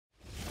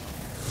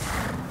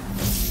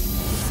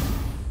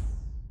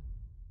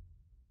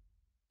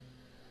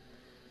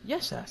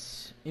Γεια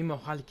σας, είμαι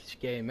ο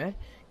Halkis Gamer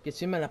και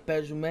σήμερα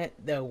παίζουμε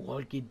The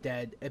Walking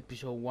Dead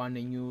Episode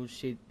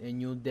 1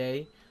 A New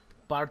Day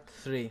Part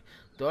 3.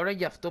 Τώρα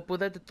για αυτό που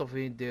είδατε το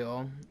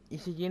βίντεο,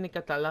 είχε γίνει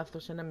κατά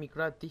λάθος ένα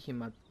μικρό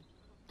ατύχημα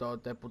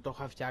τότε που το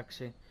είχα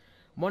φτιάξει.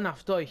 Μόνο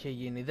αυτό είχε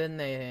γίνει, δεν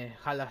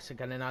χάλασε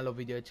κανένα άλλο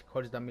βίντεο έτσι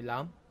χωρίς να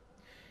μιλάω.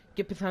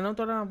 Και πιθανόν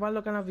τώρα να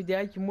βάλω κανένα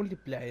βιντεάκι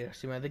multiplayer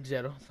σήμερα, δεν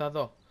ξέρω, θα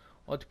δω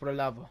ό,τι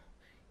προλάβω.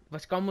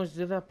 Βασικά όμως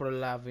δεν θα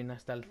προλάβει να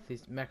σταλθεί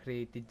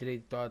μέχρι την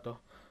Τρίτη τώρα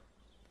το.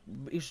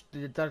 Ίσως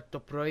την Τετάρτη το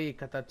πρωί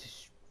κατά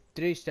τις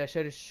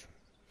 3-4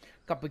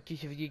 κάπου εκεί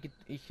είχε βγει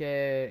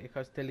και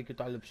είχα στέλνει και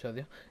το άλλο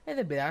επεισόδιο.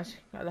 Δεν πειράζει,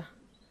 αλλά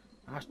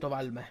ας το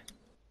βάλουμε.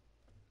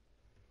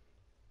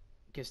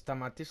 Και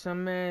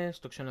σταματήσαμε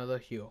στο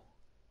ξενοδοχείο.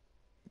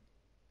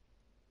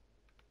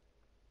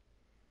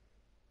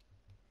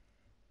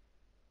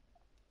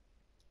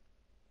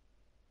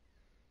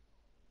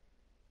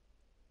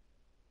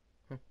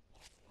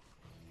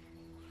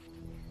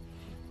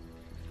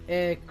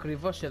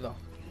 Ακριβώς εδώ.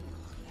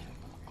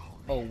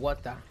 Oh, what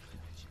the?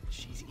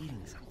 She's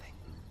eating something.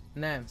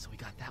 Ναι. So we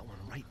got that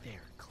one right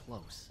there,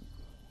 close.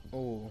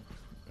 Oh,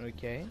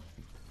 okay.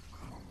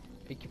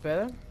 Εκεί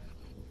πέρα.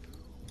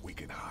 We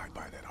can hide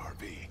by that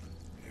RV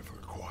if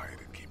we're quiet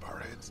and keep our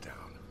heads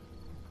down.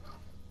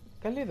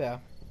 Καλή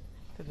ιδέα.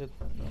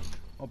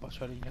 Όπα,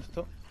 sorry γι'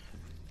 αυτό.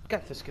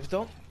 Κάτι θα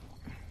σκεφτώ.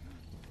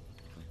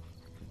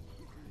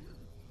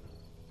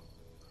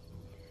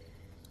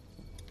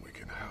 We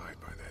can hide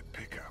by that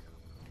pickup.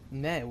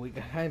 Ναι, we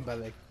can hide by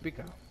the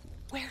pickup.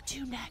 Where to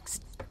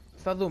next?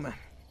 Θα δούμε.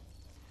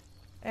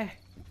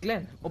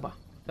 Glenn, όπα,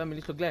 θα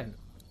μιλήσω στο Glenn.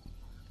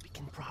 We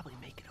can probably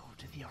make it over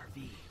to the RV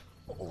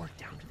or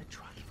down to the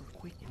truck if we're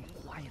quick and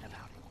quiet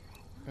about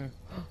it.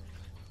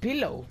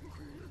 Pillow.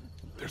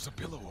 There's a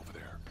pillow over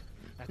there.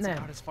 That's Nah.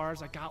 about as far as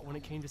I got when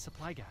it came to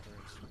supply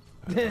gatherers.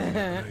 I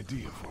have an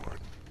idea for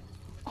it.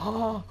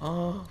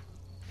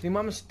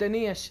 Θυμάμαι στις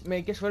ταινίες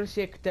μερικές φορές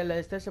οι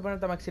εκτελεστές έπαιρναν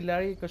τα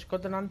μαξιλάρια και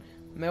σκότωναν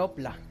με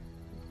όπλα.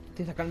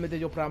 Τι θα κάνουμε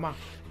τέτοιο πράγμα?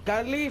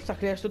 Κάρλι, θα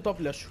χρειαστεί το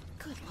όπλο σου.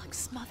 Good luck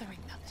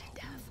smothering them to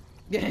death.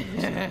 What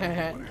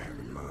I have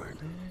in mind.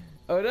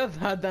 Ωραίο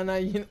θα ήταν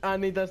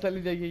αν ήταν στα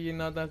αλήθεια και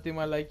γινόταν αυτή η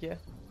μαλακία.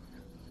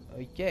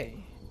 Οκ.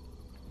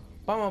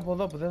 Πάμε από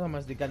εδώ που δεν θα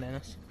μας δει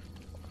κανένας.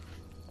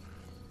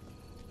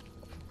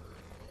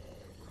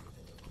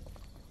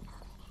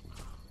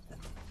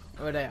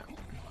 Ωραία.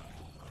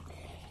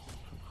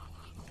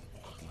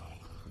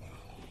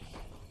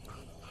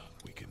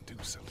 We can do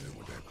something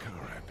with that car,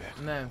 I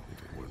bet. Ναι. If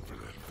it weren't for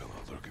that fella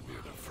lurking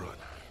near the front.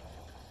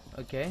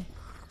 Οκ.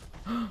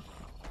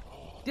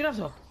 Τι είναι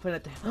αυτό,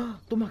 φαίνεται?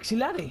 Το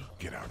μαξιλάρι.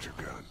 Get out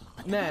your gun.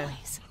 Ναι.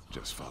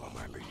 Just follow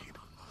my lead.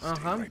 Stay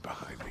Αχα. right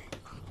behind me.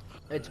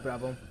 Έτσι,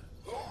 μπράβο.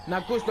 Να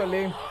ακούς το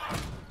Λί.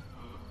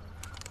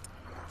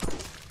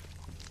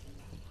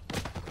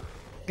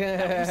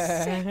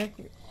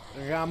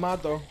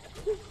 Γαμάτο.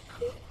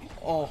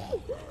 Oh.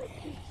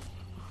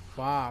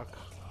 Fuck.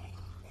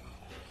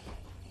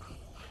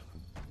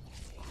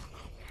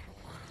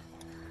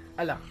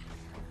 Έλα.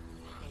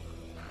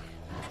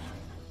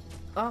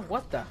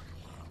 What the?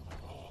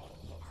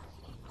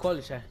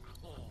 Κόλλησε.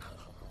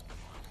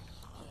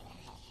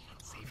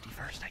 Safety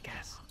first, I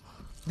guess.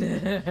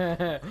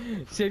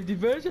 Safety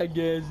first, I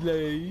guess,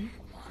 λέει.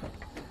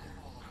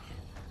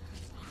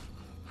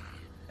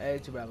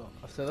 Έτσι, μπράβο.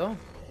 Αυτό εδώ.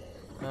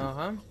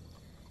 Αχα.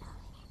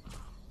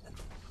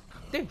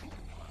 Τι?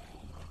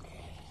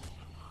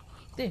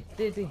 Τι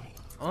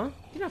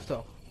είναι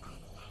αυτό?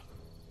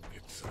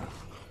 It's a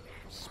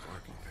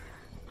sparky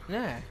thing.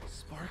 Ναι,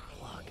 Spark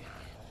plug.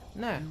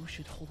 ναι. You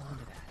should hold on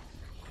to that.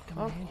 Come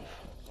Oh. in handy.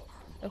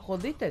 Έχω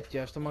δει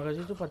τέτοια στο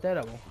μαγαζί του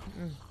πατέρα μου.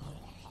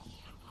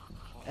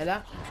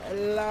 Έλα,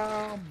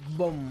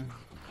 μπομ.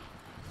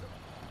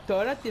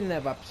 Τώρα την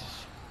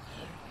έβαψες.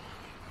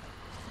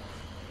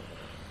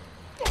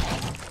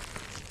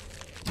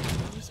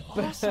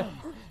 Awesome.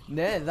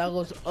 Ναι, that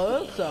was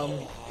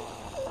awesome.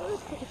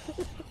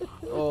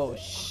 Oh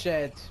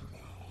shit.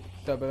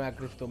 Τώρα πρέπει να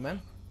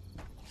κρυφτούμε.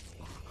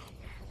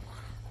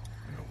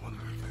 I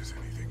wonder if there's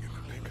anything in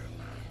the pickup.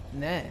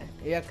 Ναι,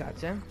 για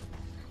κάτσε.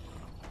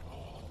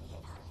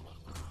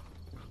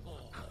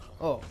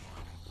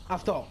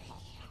 Αυτό.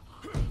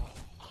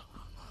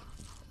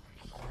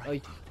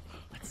 Όχι.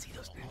 Let's see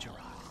those ninja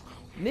rocks.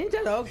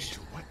 Ninja Rocks.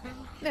 What?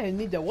 Ναι,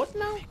 Ninja what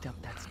now? Picked up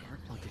that spark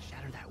plug to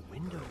shatter that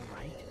window,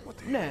 right? What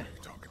the Nah. hell are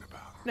you talking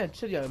about? Ναι,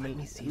 τι ίδιο Let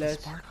me see the λες.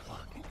 spark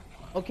plug.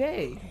 Οκ,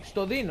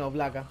 στο δίνω,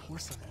 βλάκα.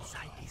 Porcelain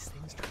inside these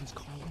things turns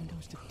car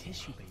windows to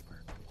tissue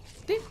paper.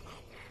 Τι?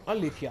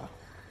 Αλήθεια.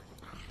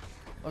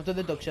 Αυτό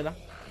δεν το ήξερα.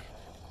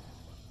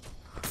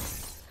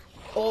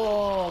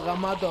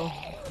 Γαμάτο.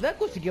 Δεν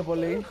ακούστηκε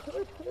πολύ.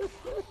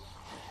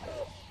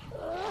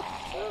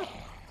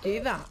 Και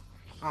είδα.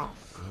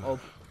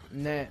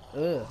 Ναι.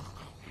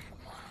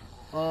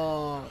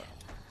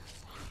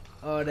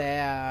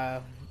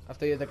 Ωραία.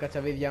 Αυτό για τα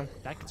κατσαβίδια.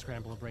 That could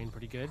scramble a brain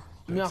pretty good.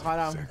 Μια That's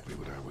χαρά. exactly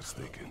what I was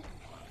thinking.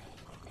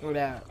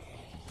 Ωραία.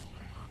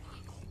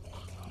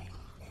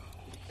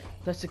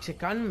 Θα σε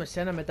ξεκάνουμε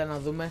σένα μετά να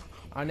δούμε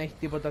αν έχει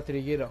τίποτα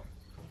τριγύρω.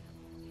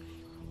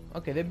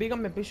 Οκ, δεν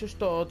πήγαμε πίσω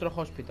στο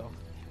τροχόσπιτο.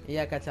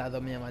 Για κάτσα να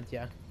δω μια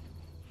ματιά.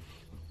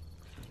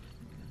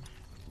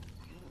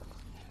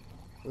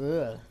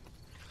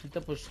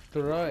 Κοίτα πως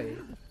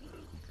τρώει.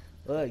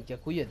 Και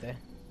ακούγεται.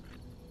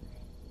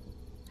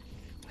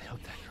 I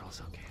hope that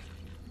girl's okay.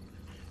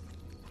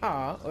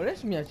 Α,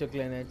 ωραίες μοιάζει ο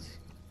Glenn έτσι.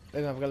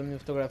 Πρέπει να βγάλω μια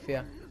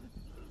φωτογραφία.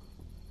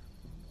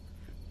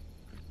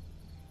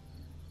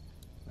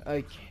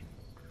 Οκ.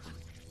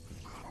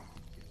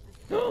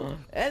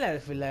 Έλα ρε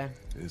φίλε.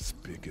 As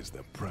big as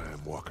the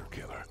prime walker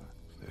killer.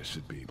 They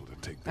should be able to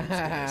take those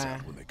guys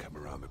out when they come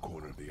around the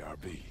corner of the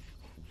RV.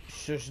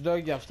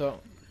 Σωστό και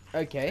αυτό.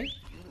 Οκ.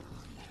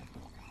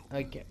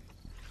 Οκ.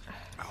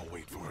 I'll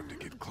wait for him to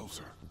get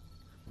closer.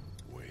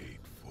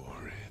 Wait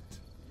for it.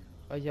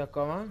 Όχι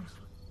ακόμα.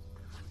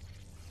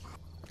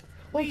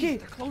 Οκ. They're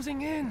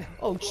closing in.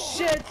 Oh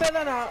shit,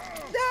 πέθανα.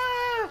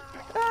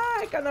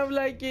 Έκανα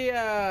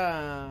βλακεία.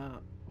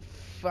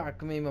 Fuck,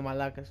 μη είμαι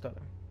μαλάκας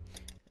τώρα.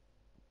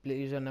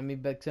 Πληρίζω να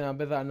μην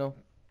ξαναπεθάνω.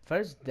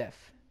 First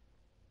death.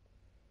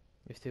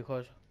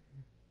 Ευτυχώς.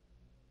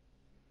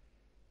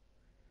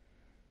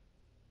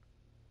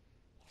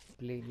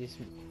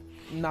 Please.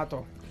 Να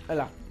το.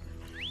 Έλα.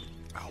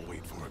 I'll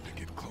wait for him to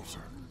get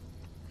closer.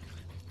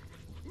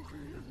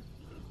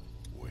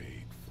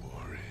 Wait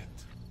for it.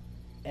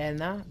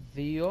 1,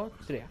 2,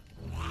 3.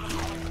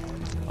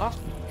 Α,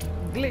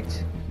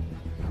 glitch.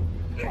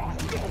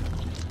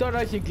 Τώρα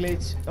έχει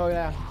glitch.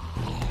 Ωραία.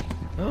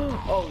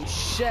 Oh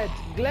shit,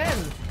 Glenn.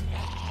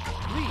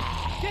 Lee,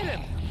 get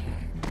him.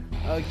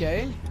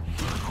 Okay.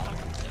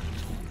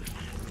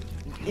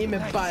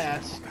 Είμαι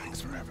biased. Thanks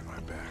for having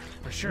my back.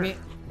 For sure.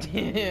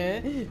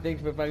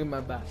 Thanks for having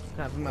my back.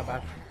 Having my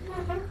back.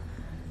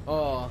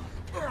 Oh,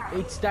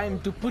 it's time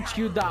to put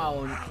you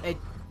down.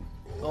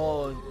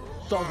 Oh,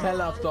 το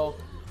θέλω αυτό.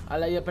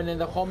 Αλλά για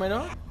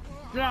επενδεχόμενο.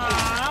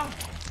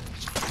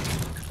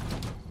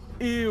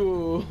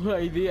 Ew,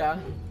 idea.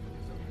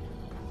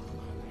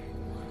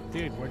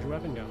 Dude, where'd your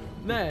weapon go?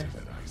 Ναι.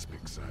 That ice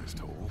pick sized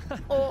hole.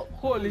 Oh,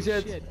 holy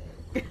shit. Shit.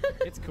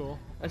 It's cool.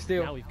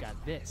 Αστείο. Now we've got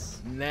this.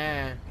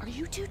 Ναι. Are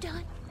you two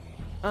done?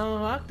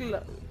 Αχα,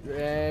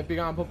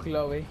 πήγα να πω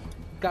Chloe.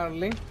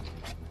 Carly.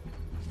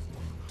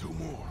 2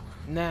 more.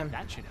 Ναι.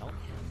 That should help.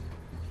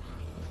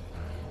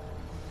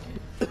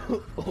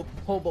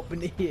 Πω,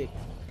 πνίγει.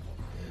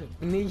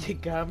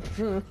 Πνίγηκα.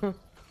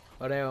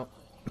 Ωραίο.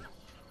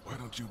 Why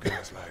don't you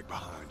guys lag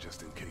behind just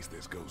in case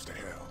this goes to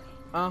hell?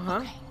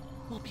 Αχα.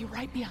 We'll be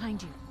right behind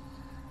you.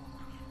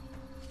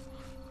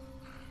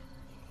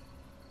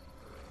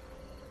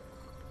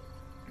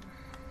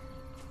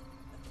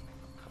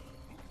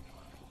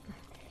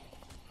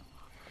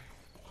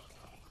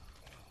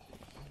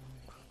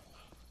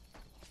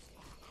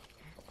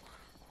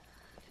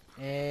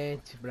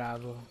 Έτσι,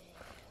 μπράβο.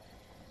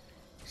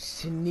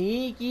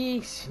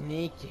 Sneaky,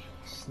 sneaky,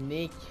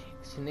 sneaky,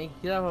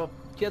 sneaky.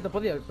 Κοίτα τα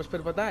πόδια, πως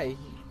περπατάει.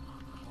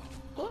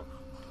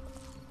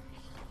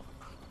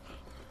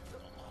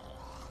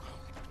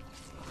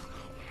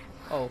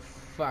 Oh,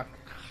 fuck.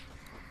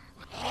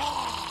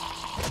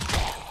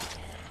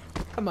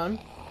 Come on.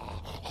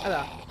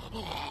 Έλα.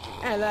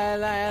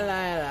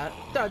 Έλα.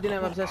 Τώρα τι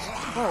λέμε αυτές.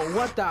 Oh,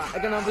 what the.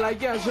 Έκανα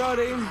βλακία,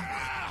 sorry.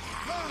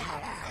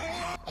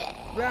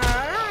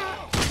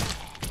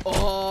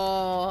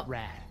 Oh.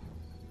 Rad.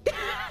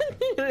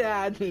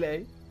 Ρεάτ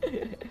λέει.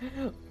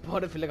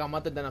 Πόρε φίλε,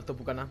 γαμάτο ήταν αυτό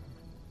που έκανα.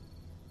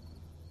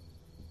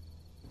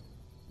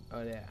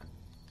 Ωραία.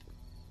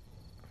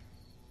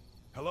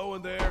 Hello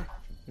in there.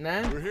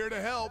 Ναι, We're here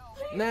to help.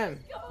 ναι,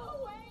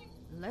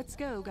 Let's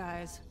go,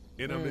 guys.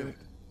 In a minute.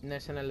 ναι,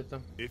 σε ένα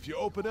λεπτό. If you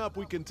open up,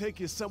 we can take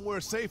you somewhere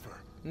safer.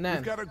 Ναι.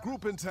 We've got a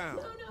group in town.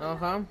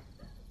 Αχα.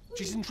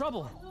 She's in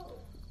trouble.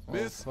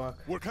 Miss, fuck.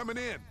 we're coming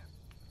in.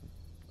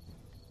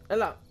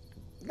 Έλα.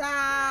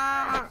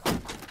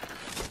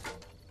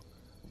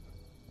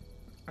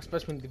 Ας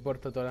πέσουμε την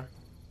πόρτα τώρα.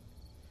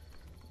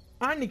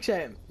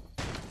 Άνοιξε.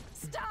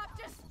 Stop!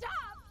 Just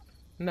stop!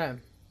 Ναι,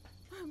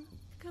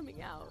 I'm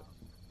coming out.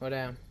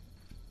 ωραία.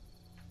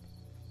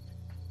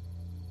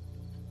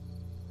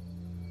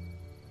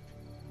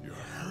 You're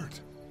hurt.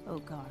 Oh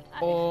God.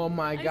 Oh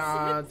my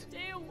god.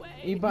 Stay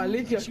away. Είπα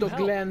αλήθεια στο help.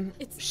 Glenn.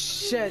 It's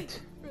Shit.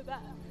 for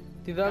that.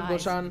 Τη Guys,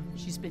 δάγκωσαν.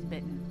 she's been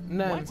bitten.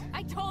 Ναι.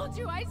 I told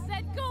you. I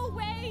said go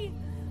away.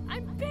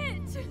 I'm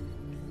bit.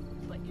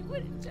 But you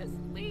wouldn't just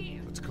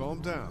leave. Let's calm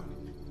down.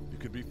 You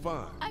could be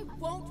fine. I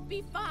won't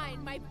be fine.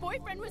 My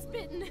boyfriend was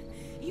bitten.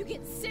 You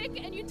get sick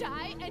and you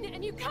die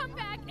and you come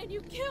back and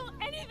you kill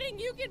anything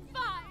you can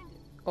find.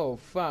 Oh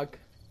fuck.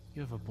 You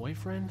have a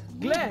boyfriend?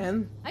 Glenn.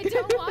 I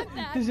don't want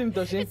that. Τι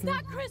σύμπτωση. It's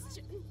not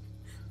Christian.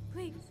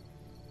 Please,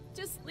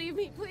 just leave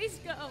me. Please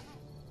go.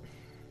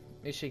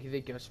 Είσαι έχει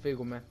δίκιο, ας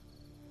φύγουμε.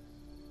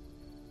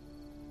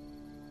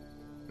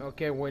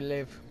 Okay, we'll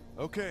leave.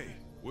 Okay,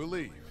 we'll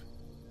leave.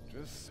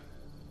 Just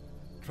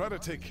try to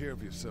take care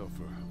of yourself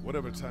for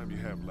whatever time you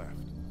have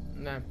left.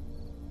 Ναι.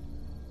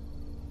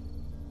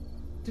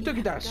 Τι το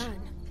κοιτάς. Gun.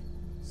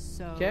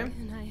 So Okay.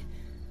 can I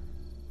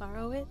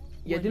borrow it?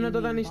 Γιατί do να you το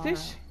mean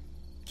δανειστείς?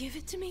 Give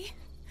it to me.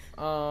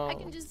 Α, I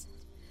can just,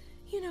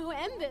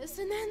 end this,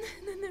 and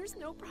then there's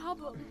no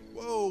problem.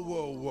 Whoa,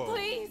 whoa, whoa.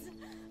 Please,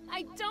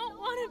 I don't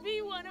want to be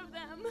one of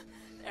them.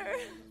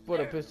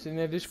 Μπορώ, πες,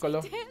 είναι δύσκολο.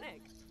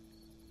 Satanic.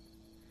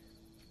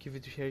 Give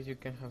it to her, you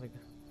can have it.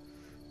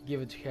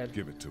 Give it to her.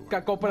 Give it to her.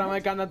 Κακό πράγμα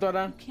έκανα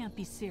τώρα. You can't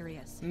be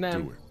serious. Ναι. Do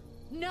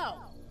it.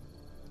 No.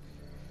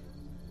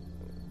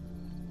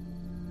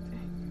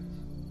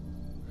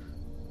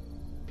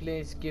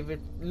 Please give it.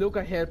 Look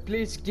at her.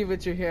 Please give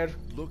it to her.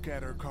 Look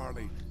at her,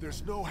 Carly.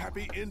 There's no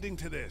happy ending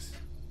to this.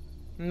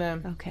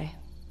 Ναι. Okay.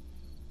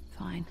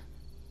 Fine.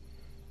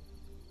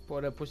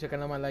 Ωραία, που σε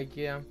έκανα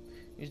μαλακία.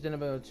 Ίσως δεν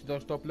έπρεπε να της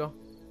δώσω το όπλο.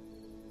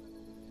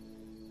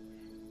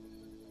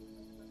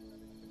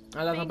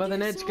 Αλλά θα Thank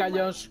πάθαινε you έτσι so κι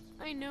αλλιώς.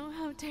 much. I know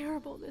how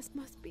terrible this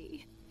must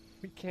be.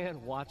 We can't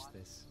watch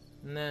this.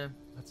 Ναι.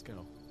 Let's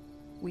go.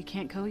 We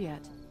can't go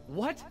yet.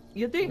 What?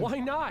 Γιατί? Why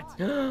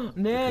not?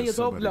 Ναι, Because για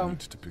το somebody όπλο.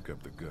 needs to pick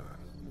up the gun.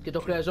 Και το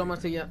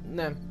χρειαζόμαστε για...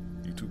 Ναι.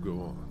 You two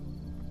go on.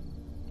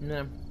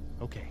 Ναι.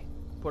 Okay.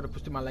 Πότε που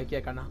στη μαλακία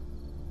έκανα.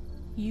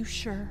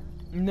 You sure?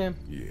 Ναι.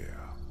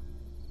 Yeah.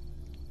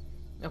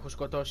 Έχω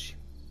σκοτώσει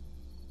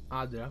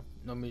άντρα,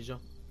 νομίζω.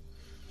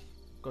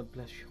 God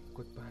bless you.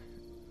 Goodbye.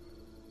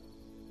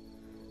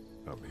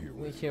 I'm here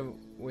We with you. here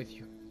with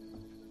you.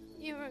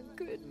 You're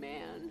a good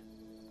man.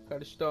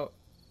 Ευχαριστώ.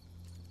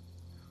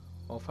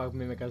 Ω, fuck,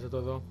 μη με κάνεις να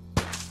το δω.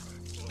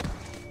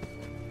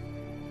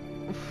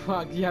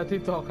 Fuck, γιατί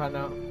το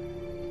έκανα.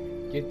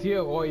 Γιατί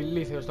εγώ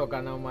ηλίθιος το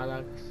έκανα, ο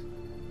μαλάκας.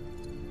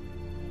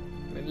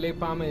 Λέει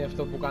πάμε για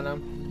αυτό που έκανα.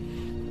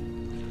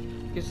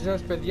 Και σε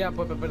εσάς παιδιά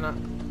που έπρεπε να...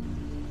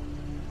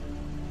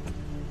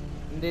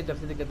 Δείτε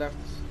αυτή την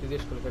κατάσταση, τη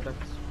δύσκολη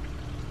κατάσταση.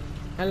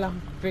 Έλα,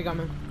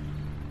 φύγαμε.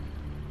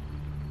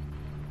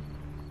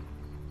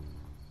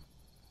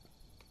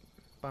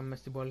 Πάμε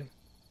στην πόλη.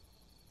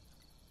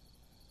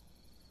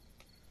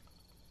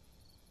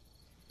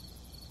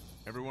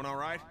 Everyone all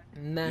right?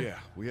 Ναι.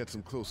 Yeah, we had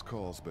some close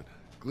calls, but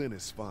Glenn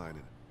is fine,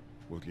 and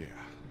well,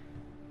 yeah,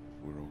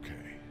 we're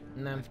okay.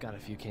 Ναι, I've got a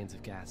few cans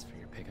of gas for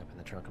your pickup in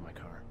the trunk of my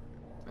car.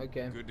 οκ.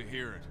 Good to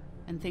hear it.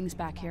 And things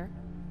back here?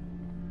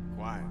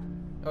 Quiet.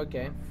 Οκ.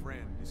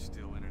 Friend is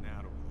still in and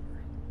out over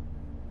there.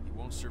 He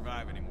won't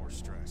survive any more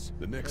stress.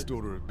 The next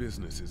order of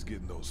business is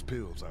getting those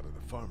pills out of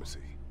the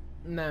pharmacy.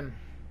 Ναι.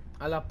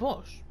 Αλλά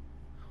πώς?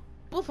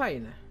 Πού θα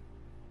είναι?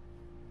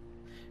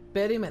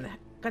 Περίμενε.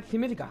 Κάτι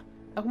θυμήθηκα.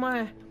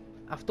 Έχουμε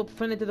αυτό που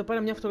φαίνεται εδώ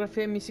πέρα, μια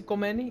φωτογραφία μισή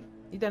κομμένη.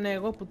 Ήταν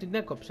εγώ που την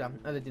έκοψα.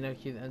 Αν δεν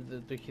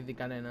το έχει δει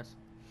κανένας.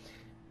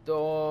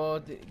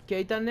 Και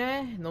ήτανε,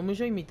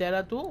 νομίζω, η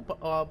μητέρα του,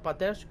 ο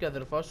πατέρας του και ο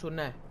αδερφός σου,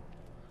 ναι.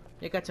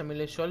 Για κάτσε να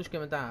μιλήσω όλους και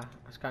μετά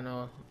ας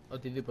κάνω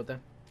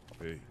οτιδήποτε.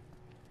 Hey,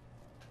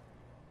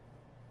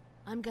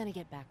 I'm gonna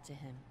get back to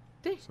him.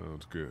 Τι?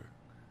 sounds good.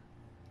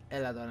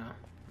 Έλα τώρα,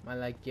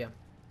 μαλακία.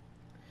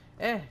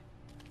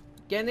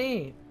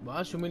 Κένι, μπορώ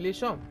να σου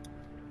μιλήσω?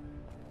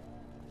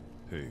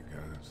 Hey,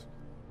 guys.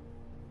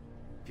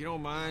 If you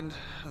don't mind,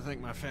 I think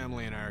my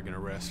family and I are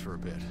gonna rest for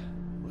a bit.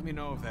 Let me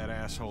know if that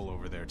asshole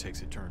over there takes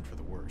a turn for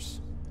the worse.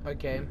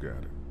 Οκ, You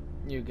got it.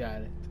 you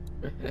got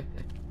it.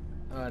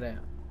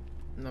 Ωραία.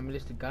 Να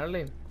μιλήσει στην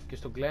Κάρλι και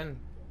στον Γκλεν.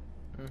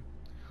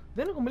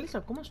 Δεν έχω μιλήσει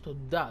ακόμα στον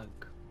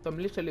Doug. Θα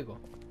μιλήσω λίγο.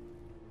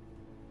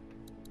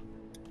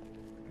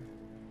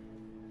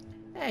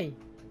 Hey.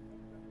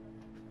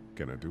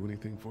 Can I do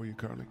anything for you,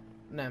 Carly?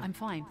 Ναι, I'm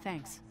fine,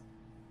 thanks.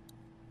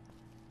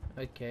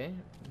 οκ.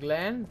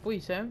 Γκλεν, πού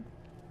είσαι?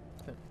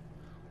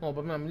 Ω,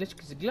 πρέπει να μιλήσω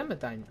και στην Γκλεν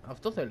μετά.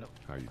 Αυτό θέλω.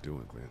 How you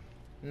doing, Glenn?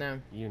 Ναι.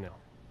 You know.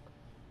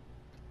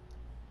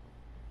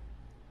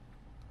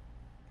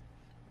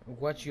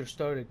 What's your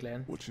story,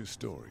 Glenn? What's your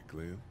story,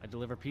 Glenn? I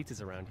deliver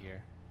pizzas around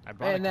here. I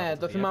brought a Ναι, couple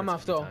το to the θυμάμαι efforts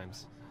a few αυτό.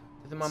 times.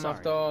 Το θυμάμαι Sorry.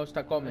 αυτό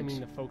στα I comics. mean,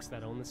 the folks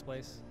that own this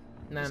place,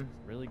 Ναι, just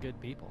really good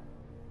people.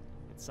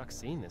 It sucks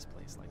seeing this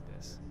place like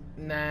this.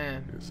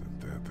 ναι.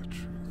 Isn't that the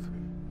truth?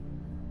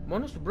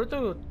 Μόνο στον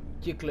πρώτο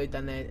κύκλο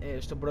ήταν,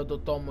 στον πρώτο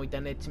τόμο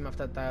ήταν έτσι με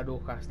αυτά τα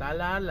ρούχα. Στα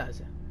άλλα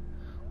άλλαζε.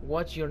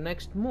 What's your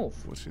next move?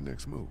 What's your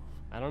next move?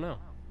 I don't know.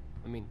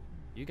 I mean,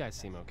 you guys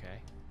seem okay.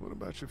 What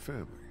about your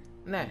family?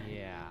 Ναι.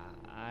 Yeah,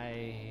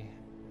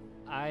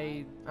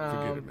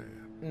 Forget it,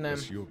 man. Ναι.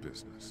 That's your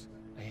business.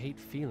 I hate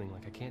feeling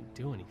like I can't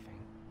do anything.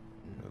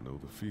 I know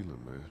the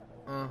feeling, man.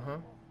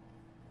 Αχα.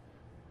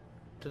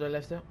 Το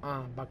τελευταίο.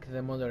 Back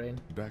the motor in.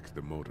 Back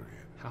the motor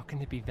in. How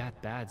can it be that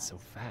bad so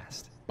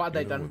fast? Πάντα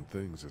You know, ήταν. when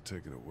things are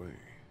taken away,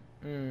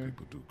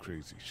 people do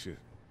crazy shit.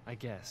 I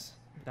guess.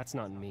 That's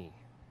not me.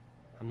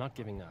 I'm not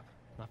giving up.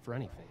 Not for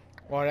anything.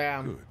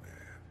 Ωραία. Good,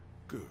 man.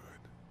 Good.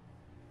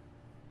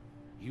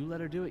 You let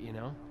her do it, you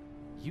know?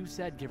 You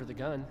said give her the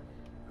gun.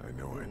 I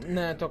know I did.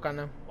 Ναι, το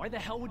έκανα. Why the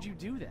hell would you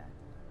do that?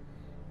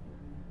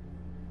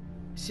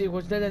 She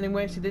was dead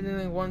anyway, she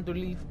didn't want to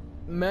leave.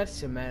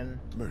 Mercy, man.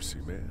 Mercy,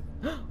 man.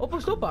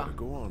 Όπως το Let είπα. it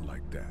go on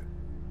like that.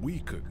 We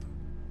couldn't.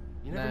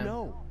 You never Nah.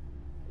 know.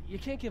 You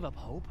can't give up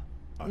hope.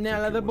 I Ναι, think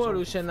αλλά it δεν was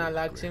μπορούσε over να for you,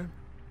 αλλάξει.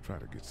 Glenn. Try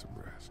to get some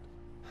rest.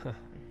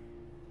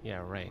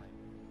 Yeah, right.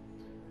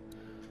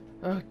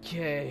 Οκ.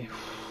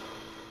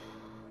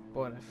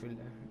 Ωραία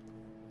φίλε.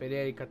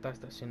 Περίεργη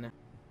κατάσταση είναι.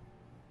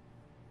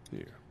 Here,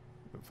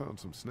 I found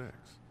some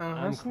snacks.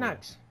 Αχα, I'm cool.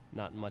 snacks.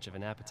 Not much of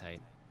an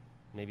appetite.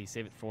 Maybe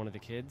save it for one of the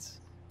kids?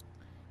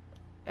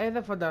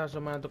 Δεν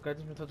φαντάζομαι να το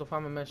κρατήσουμε, θα το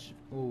φάμε μέσα.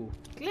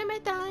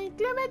 Clementine,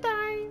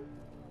 Clementine.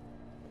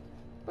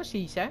 Πώς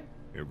είσαι?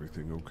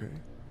 Everything okay?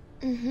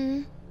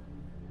 Mm-hmm.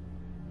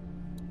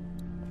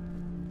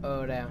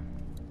 Ωραία.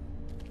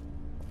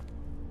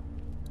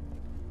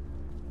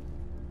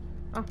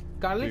 Α,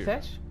 καλή Here,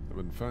 θες? I've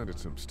been finding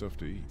some stuff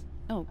to eat.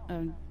 Oh,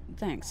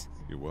 thanks.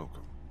 You're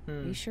welcome.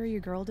 You sure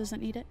your girl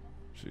doesn't need it?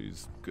 She's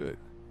good.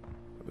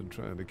 I've been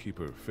trying to keep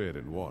her fed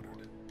and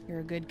watered. You're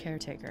a good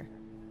caretaker.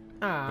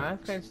 Α,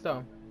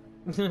 ευχαριστώ.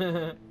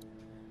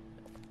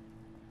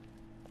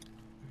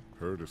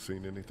 Heard or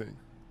seen anything?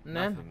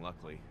 Ναι. Nothing,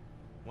 luckily.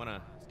 Wanna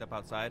step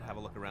outside, have a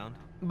look around?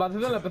 Μπα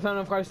δεν θέλω να πεθάνω,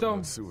 ευχαριστώ.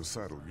 Not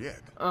suicidal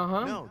yet.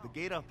 Αχα. No, the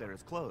gate out there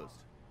is closed.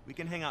 We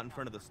can hang out in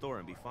front of the store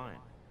and be fine.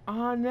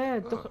 Α, ναι,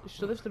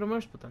 στο δεύτερο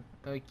μέρος που ήταν.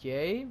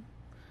 Okay.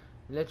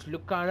 Let's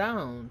look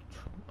around.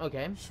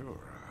 Okay. Sure.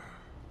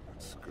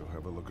 Let's go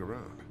have a look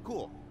around.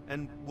 Cool,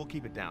 and we'll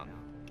keep it down.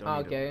 Don't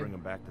need Okay. to bring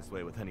them back this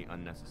way with any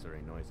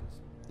unnecessary noises.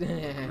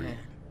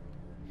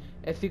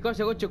 Ευτυχώς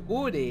εγώ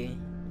τσοκούρι.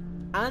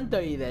 Αν το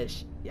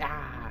είδες.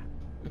 Yeah.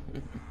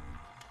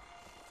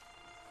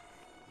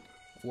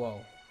 Wow.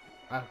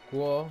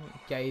 Ακούω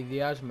και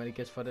αηδιάζω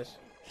μερικές φορές.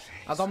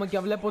 Ακόμα και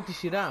βλέπω τη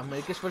σειρά.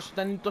 Μερικές φορές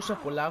όταν είναι τόσα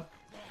πολλά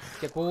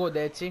και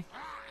ακούγονται έτσι.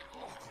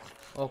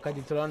 Ω,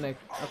 κάτι τρώνε.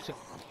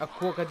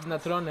 Ακούω κάτι να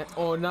τρώνε.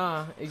 Ω,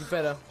 να, εκεί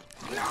πέρα.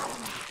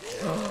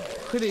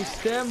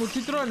 Χριστέ μου,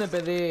 τι τρώνε,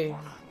 παιδί.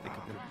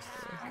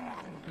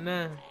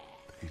 Ναι.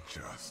 They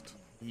just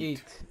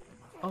Eat.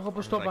 Όχι,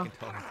 όπως As το I είπα.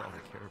 can tell, that's all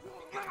they care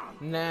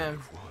about. Ναι.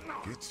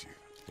 gets you.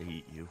 They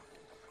eat you.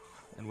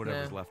 And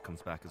whatever's left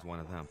comes back as one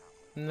of them.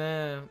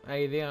 Ναι,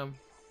 αηδία.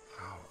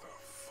 How the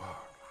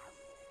fuck?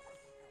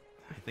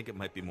 I think it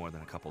might be more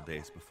than a couple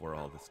days before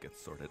all this gets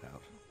sorted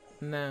out.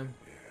 Ναι.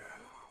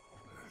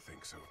 I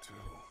think so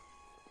too.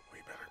 We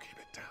better keep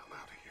it down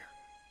out of here.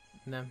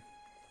 Ναι.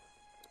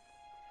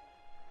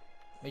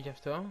 Γι'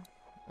 αυτό.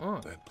 Ω,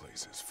 That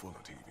place is full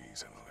of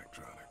TVs and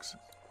electronics.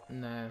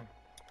 ναι.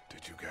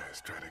 Did you guys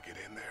try to get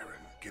in there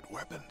and get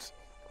weapons?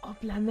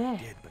 Όπλα, ναι.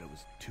 Did, but it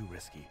was too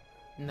risky.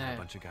 A Ναι.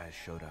 bunch of guys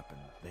showed up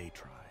and they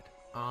tried.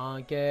 Α,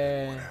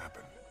 και What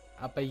happened?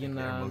 They're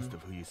απέγιναν. most of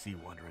who you see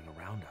wandering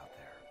around out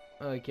there.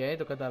 Οκ,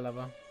 το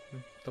κατάλαβα.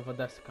 Το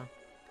φαντάστηκα.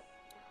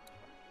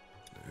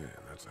 Yeah,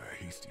 that's a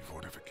hasty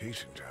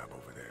fortification job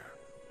over there.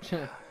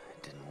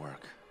 It didn't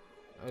work.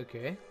 Οκ.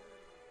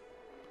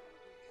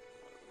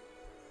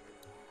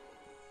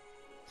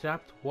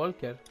 Trapped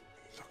Walker.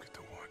 Look at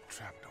the one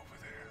trapped over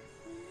there.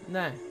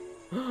 Ναι.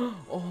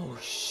 Oh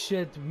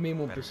shit, μη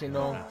μου πεις Better είναι.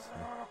 kill this.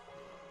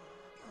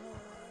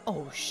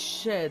 Oh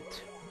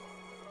shit.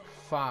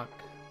 Fuck.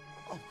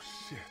 Oh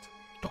shit.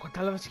 Το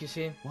κατάλαβες κι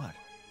εσύ. What?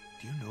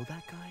 Do you know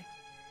that guy?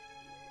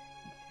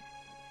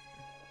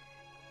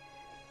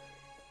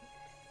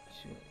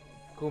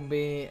 Could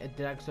be a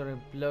drugstore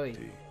employee.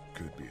 He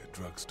could be a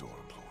drugstore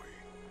employee.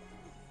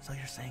 So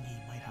you're saying he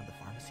might have the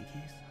pharmacy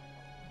keys?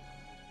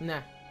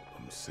 Ναι.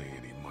 I'm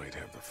saying he might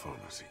have the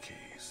pharmacy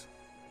keys.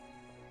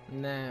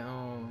 Ναι,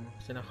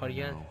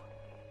 στεναχωριά. No.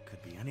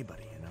 Could be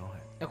anybody, you know.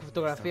 Έχω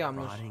φωτογραφία Start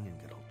όμως. rotting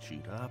and get all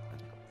chewed up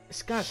and...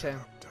 Σκάσε.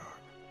 Shut up, dog.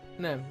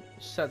 Ναι,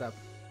 shut up.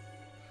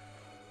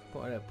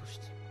 Ωραία,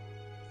 πούστη.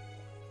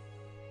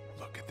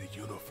 Look at the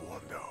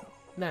uniform, though.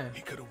 Ναι.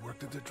 He could have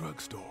worked at the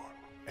drugstore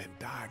and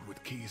died with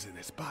keys in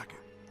his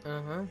pocket.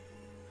 Αχα.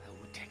 It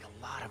would take a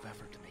lot of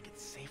effort to make it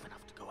safe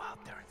enough to go out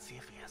there and see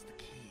if he has the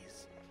keys.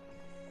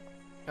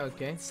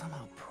 Οκ.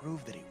 Somehow prove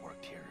that he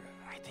worked here.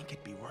 I think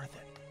it'd be worth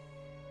it.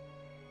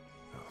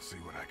 I'll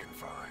see what I can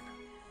find.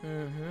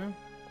 Μμμ.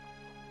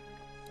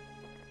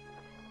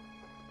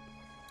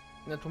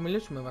 Να του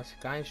μιλήσουμε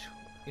βασικά,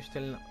 ίσως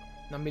θέλει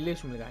να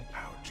μιλήσουμε λιγάκι.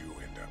 How'd you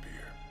end up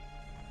here?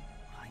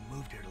 I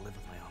moved here to live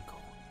with my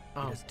uncle.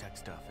 Oh. He does tech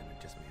stuff and it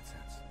just made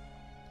sense.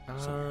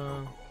 So you're Α,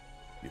 local.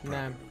 You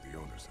probably knew the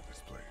owners of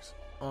this place.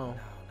 ω,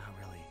 No, not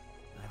really.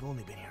 I've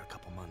only been here a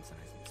couple months and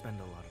I spend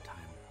a lot of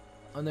time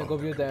on the On the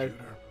computer.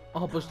 computer.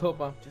 Όπως το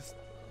είπα. just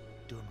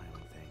doing my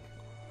own thing.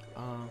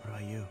 Α, What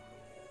about you?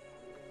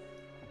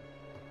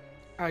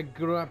 I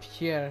grew up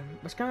here.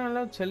 Βασικά να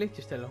λέω τις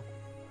αλήθειες θέλω.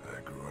 I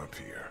grew up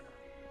here.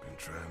 Been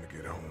trying to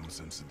get home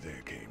since the day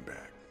I came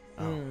back.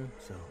 Oh,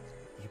 so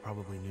you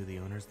probably knew the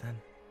owners then?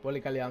 Πολύ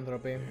καλοί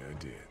άνθρωποι.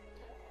 Yeah, I did.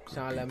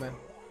 Ξαναλέμε.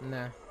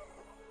 Ναι.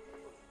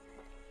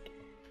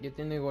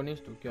 Γιατί είναι οι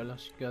γονείς του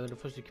κιόλας και ο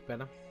αδελφός του εκεί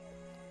πέρα.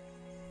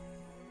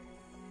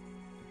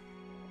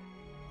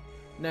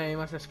 Ναι,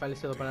 είμαστε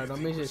ασφαλείς εδώ Do πέρα, you think we're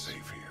νομίζεις?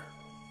 safe here?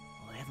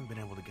 Well, I haven't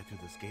been able to get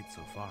through this gate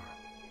so far.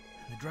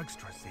 And the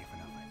drugstore's safe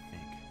enough, I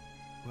think.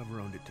 Whoever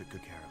owned it took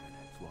good care of it.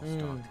 It's well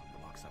stocked and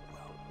locks up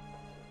well.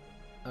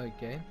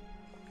 Okay.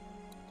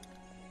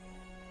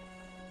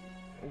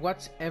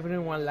 What's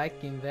everyone like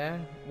in there?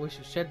 We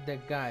should set the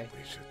guy.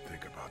 We should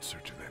think about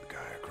searching that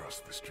guy across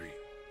the street.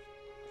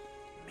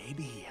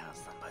 Maybe he has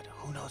them, but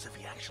who knows if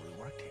he actually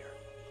worked here.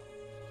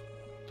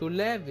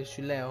 Δουλεύει,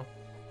 σου λέω.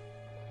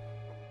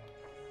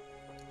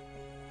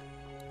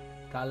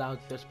 Καλά,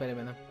 ό,τι θες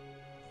περίμενα.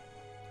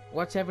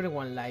 What's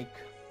everyone like?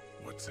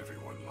 What's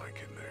everyone like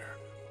in there?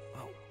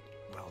 Oh,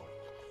 well,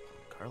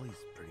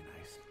 Carly's pretty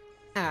nice.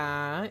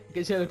 Α, και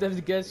τις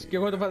ερωτεύτηκες και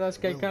εγώ το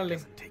φαντάστηκα η Will Κάρλι.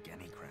 doesn't take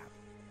any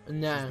crap.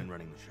 Ναι. She's been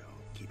running the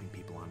show, keeping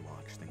people on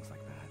watch, things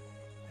like that.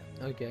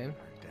 And Οκ. her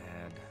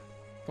dad,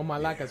 Ο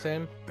μαλάκας,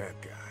 That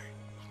guy.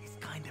 he's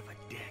kind of a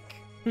dick.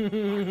 Pardon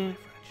my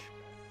French.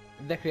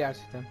 Δεν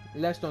χρειάζεται.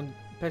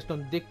 Πες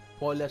τον Dick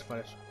πολλές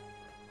φορές.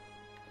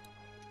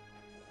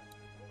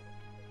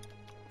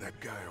 That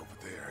guy over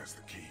there has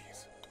the keys.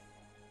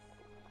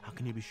 How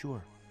can you be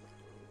sure?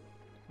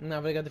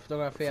 Να βρήκα τη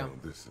φωτογραφία.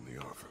 Found this in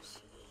the office.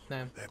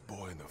 Ναι. That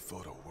boy in the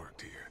photo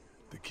worked here.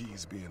 The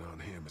keys being on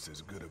him is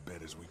as good a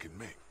bet as we can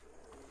make.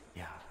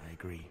 Yeah, I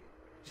agree.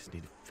 Just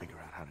need to figure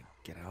out how to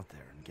get out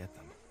there and get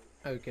them.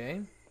 Οκ.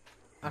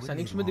 Ας Wouldn't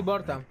ανοίξουμε need την long,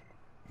 πόρτα.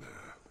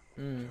 Nah,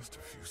 just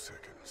a few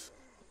seconds.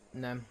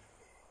 Ναι.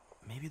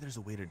 Maybe there's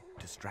a way to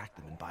distract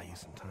them and buy you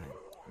some time.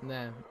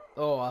 Ναι.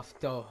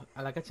 Αυτό.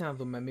 Αλλά κάτσε να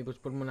δούμε μήπως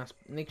μπορούμε να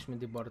ανοίξουμε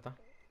την πόρτα.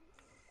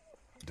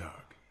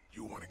 Doc,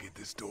 you want to get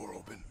this door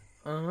open?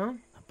 Αχα.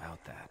 About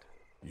that.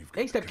 You've got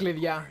Έχεις τα the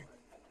κλειδιά.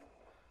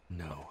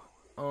 No.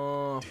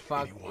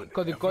 Fuck.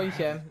 Κωδικό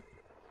είχε.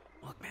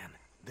 Look, man,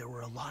 there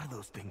were a lot of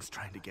those things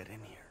trying to get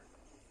in here.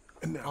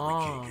 And now we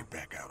can't get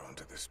back out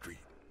onto the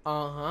street.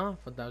 Αχα,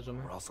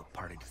 φαντάζομαι. We're also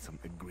party to some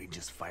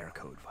egregious fire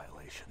code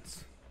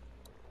violations.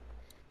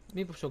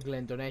 Μήπως ο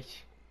Glenn τον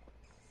έχει.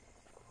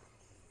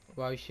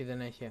 Όχι,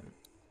 δεν έχει.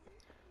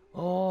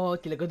 Ω,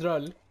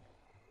 τηλεκοντρόλ.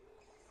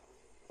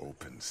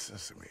 Open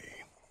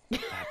sesame.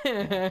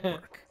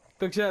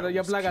 Το ξέρω,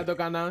 για πλάκα το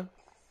έκανα.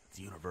 It's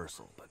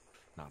universal, but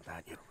not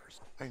that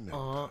universal. I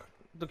know, Doc.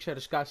 Το ξέρω,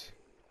 σκάσει.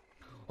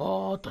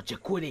 Ω, το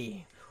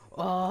τσεκούρι.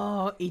 Ω,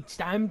 it's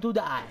time to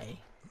die.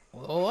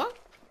 Ω.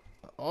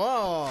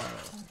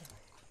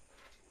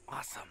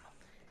 Awesome.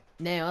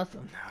 Ναι,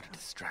 awesome. Now to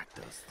distract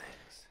those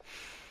things.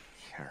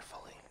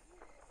 Carefully.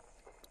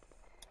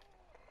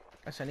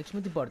 Ας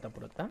ανοίξουμε την πόρτα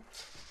πρώτα.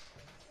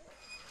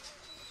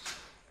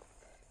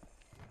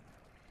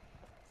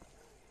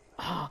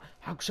 Α,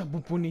 άκουσα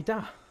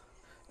μπουπονιτά.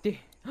 Τι,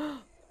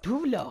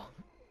 τούβλο,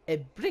 a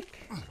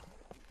brick.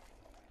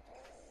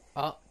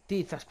 Α,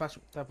 τι, θα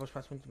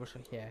αποσπάσουμε την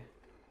προσοχή.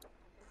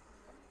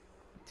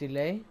 Τι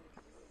λέει,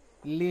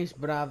 Lee's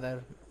brother.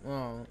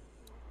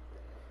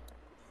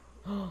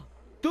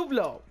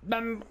 Τούβλο,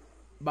 μπαμ,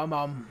 μπαμ,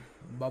 μπαμ,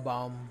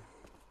 μπαμ.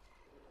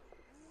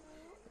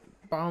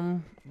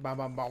 Μπαμ,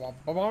 μπαμ, μπαμ,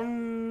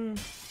 μπαμ.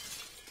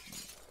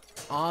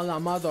 Α,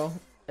 λαμάτο.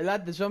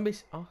 Ελάτε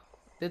ζόμπις.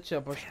 Δεν τους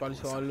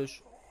αποσχόλησε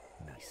όλους.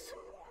 Nice.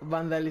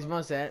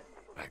 Βανδαλισμός,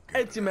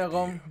 Έτσι είμαι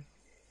εγώ.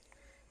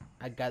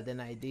 I got an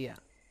idea.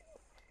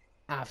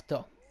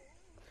 Αυτό.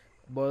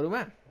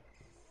 Μπορούμε?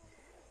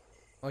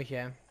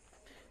 Όχι,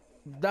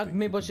 Doug,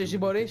 μήπως εσύ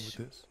μπορείς?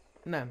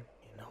 Ναι.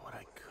 You know what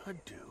I could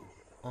do?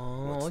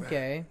 Οκ.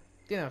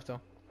 Τι είναι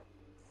αυτό?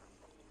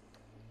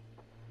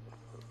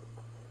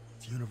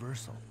 It's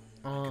universal.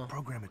 I could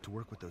program it to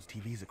work with those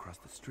TVs across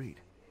the street.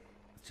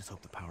 Let's just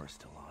hope the power is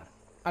still on.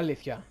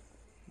 Αλήθεια.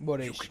 You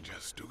Μπορείς. can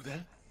just do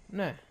that?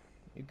 Ναι.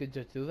 You could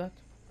just do that.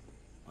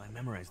 Well, I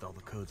memorized all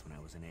the codes when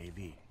I was in AV.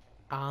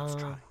 Ah. Let's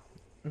try.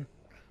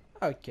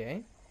 Okay.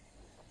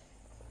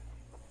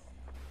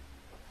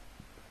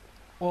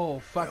 Oh,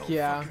 fuck Well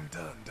yeah. fucking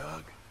done,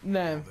 Doc.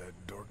 Ναι. All that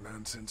dork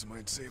nonsense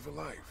might save a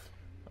life.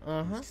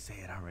 Αχα. Let's say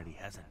it already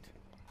hasn't.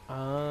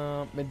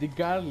 Με την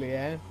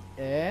Κάρλι,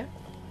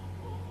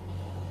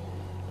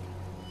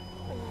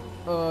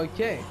 Οκ.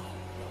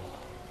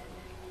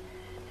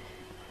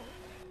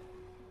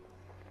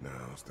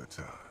 Now's the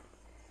time.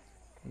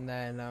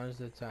 Ναι, now's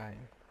the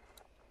time.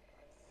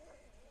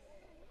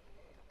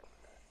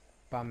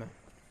 Πάμε.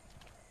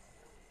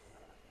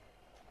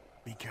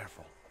 Be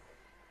careful.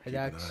 Keep an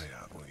Εντάξει.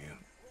 eye out, will you?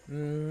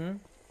 Μμμ.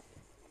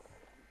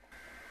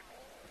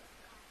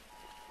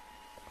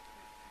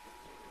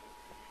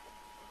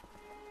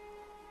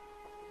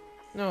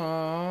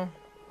 Ω.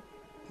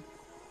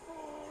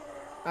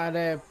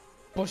 Άρε,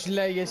 πώς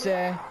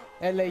λέγεσαι?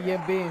 Έλεγε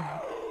Μπι.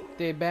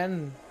 Τι,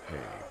 Μπεν? Hey,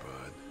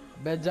 bud.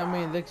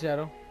 Μπέντζαμιν, δεν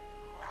ξέρω.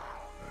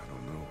 I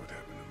don't know what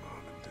happened to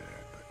Mom and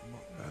Dad, but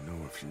I know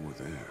if you were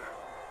there,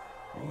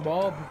 you would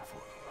Bob. have died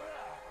for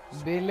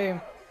them.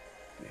 Μπίλι.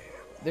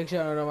 Δεν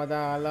ξέρω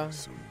ονόματα, αλλά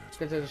Assume that's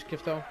κάτσε να το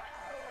σκεφτώ.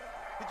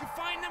 Did you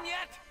find them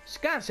yet?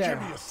 Σκάσε!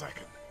 Give me a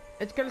second.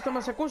 Έτσι καλώς θα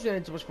μας ακούσουν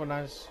έτσι όπως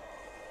φωνάζεις.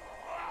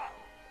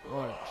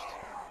 Ωραία.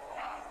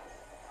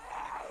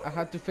 I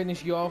had to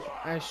finish you off.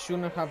 I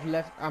shouldn't have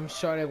left. I'm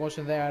sorry I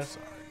wasn't there.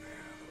 Sorry,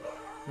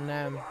 man.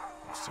 Ναι,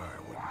 I'm sorry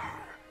I wasn't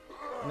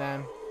here. ναι.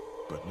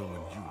 But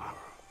knowing you were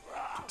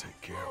to take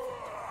care of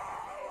them,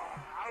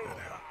 that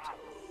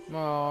helped.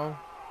 Ω.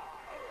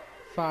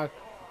 Fuck.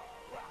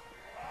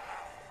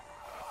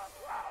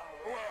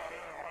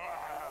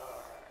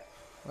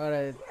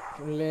 Ωραία,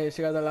 λέει,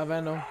 σε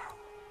καταλαβαίνω.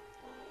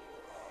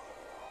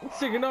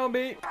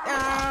 Συγγνώμη.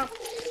 Α!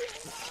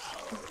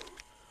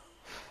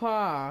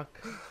 Fuck.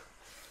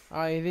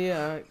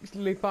 Αηδία,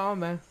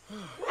 λυπάμαι.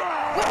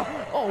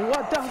 Oh,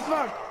 what the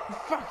fuck.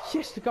 Fuck,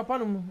 χέστηκα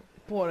πάνω μου.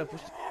 Πόρε,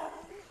 πως...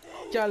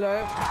 Κι άλλο,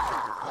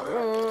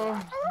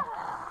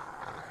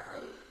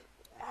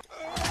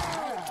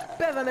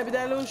 Πέθανε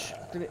επιτέλους.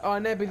 Ω,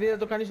 ναι, επειδή δεν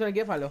το κάνει στον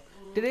εγκέφαλο.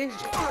 3,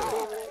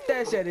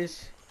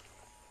 4.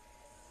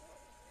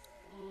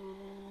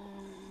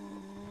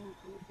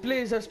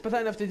 Please, ας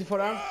πεθάνει αυτή τη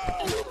φορά.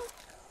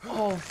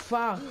 Oh,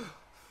 fuck.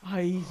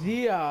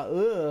 Αηδία.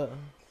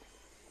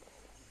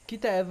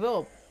 Κοίτα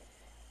εδώ.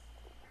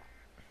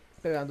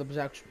 Πρέπει να το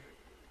ψάξουμε.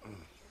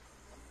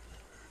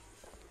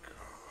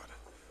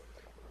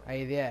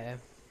 Αηδία,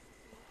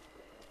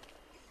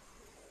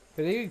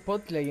 Περίεργη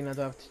πότε λέγει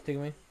τώρα αυτή τη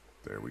στιγμή.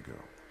 There we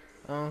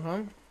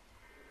go.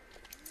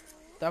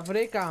 Τα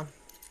βρήκα.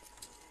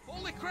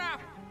 Holy crap!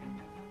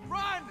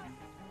 Run!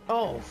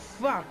 Oh,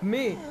 fuck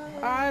me.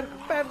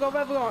 Φεύγω.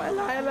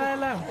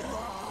 Έλα.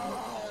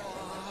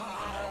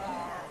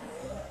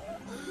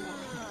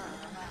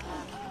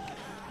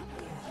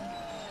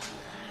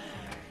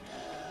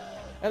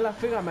 Έλα,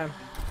 φύγαμε.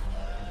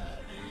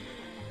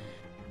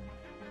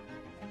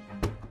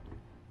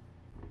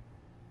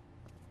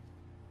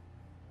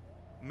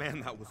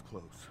 Man, that was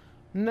close.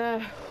 Ναι.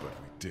 But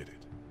we did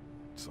it.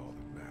 It's all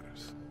that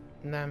matters.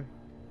 Ναι.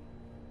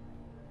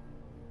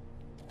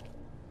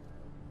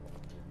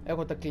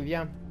 Έχω τα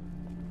κλειδιά.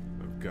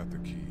 I've got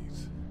the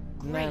keys.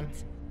 Ναι.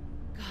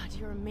 God,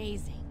 you're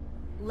amazing.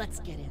 Let's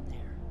get in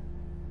there.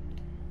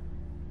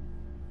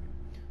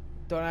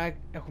 Τώρα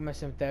έχουμε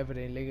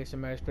Σεπτέμβρη, λίγες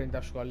ημέρες πριν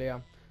τα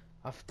σχολεία.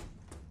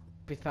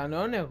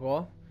 Πιθανόν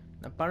εγώ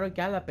να πάρω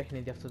και άλλα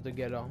παιχνίδια αυτόν τον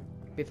καιρό.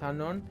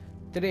 Πιθανόν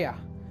 3.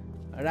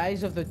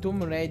 Rise of the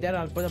Tomb Raider,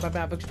 αλλά πρώτα πρέπει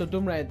να παίξει το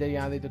Tomb Raider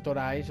για να δείτε το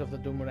Rise of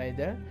the Tomb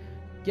Raider.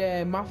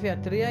 Και Mafia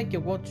 3 και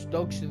Watch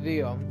Dogs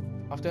 2.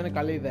 Αυτό είναι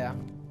καλή ιδέα.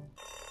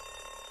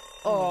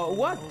 Oh,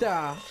 what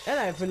the...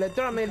 Έλα φίλε,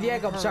 τώρα με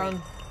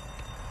διέκοψαν.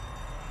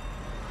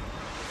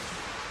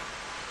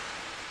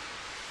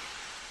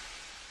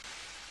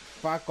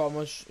 Fuck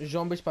όμως,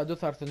 zombies παντού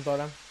θα έρθουν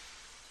τώρα.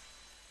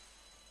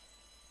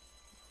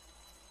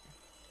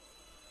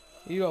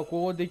 Ή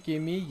ακούγονται και οι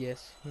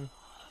μύγες.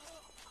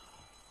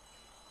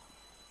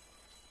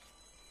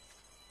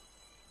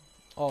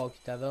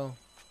 Κοίτα εδώ.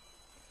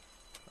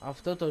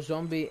 Αυτό το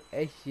zombie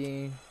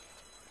έχει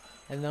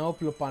ένα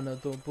όπλο πάνω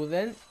του που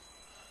δεν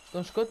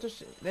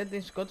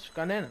την σκότωσε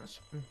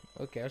κανένας.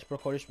 Οκ, ας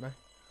προχωρήσουμε.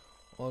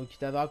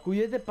 Κοίτα εδώ,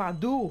 ακούγεται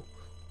παντού.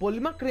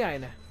 Πολύ μακριά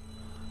είναι.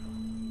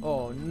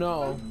 Oh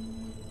no.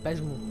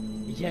 Πες μου,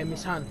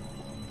 γέμισαν.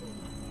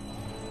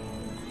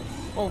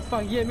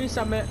 Fuck,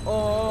 γεμίσαμε.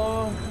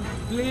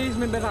 Please,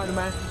 μην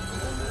πεθάνουμε.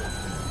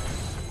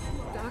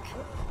 Doc,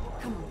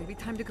 come on, baby,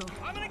 time to go.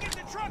 I'm gonna get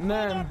the truck.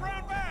 Ναι.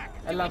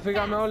 Έλα,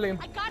 φύγαμε όλοι.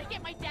 I gotta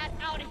get my dad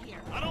out of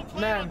here. I don't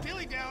plan on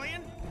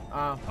dilly-dallying.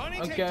 Honey,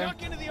 take okay.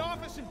 Duck into the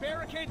office and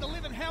barricade the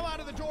living hell out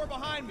of the door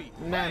behind me.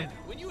 Ναι.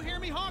 When you hear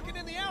me honking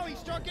in the alley,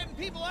 start getting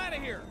people out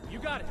of here. You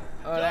got it.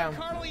 Ωραία. Doug,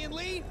 Carly, and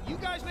Lee, you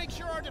guys make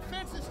sure our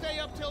defenses stay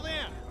up till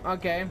then.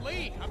 Okay.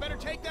 Lee, I better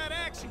take that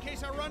axe in case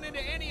I run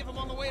into any of them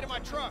on the way to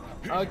my truck.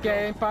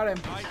 Okay, πάρε.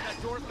 Right, that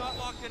door's not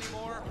locked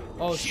anymore.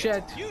 Oh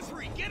shit. You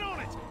three, get on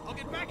it. I'll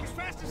get back as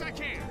fast as I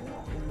can.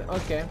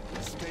 Okay.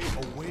 Stay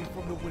away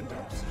from the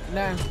windows.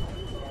 Ναι.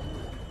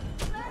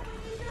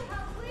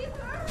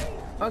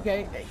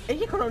 Okay,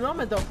 έχει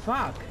χρονόμετρο,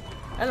 fuck.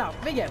 Έλα,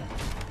 φύγε. Hey,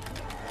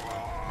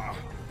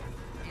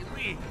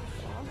 Lee,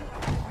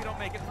 if we don't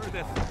make it through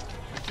this,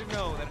 you should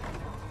know that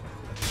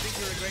I think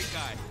you're a great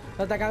guy.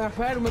 Θα τα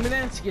καταφέρουμε, μην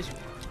ανησυχείς.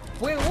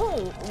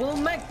 We'll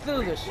make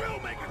through this.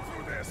 We'll make it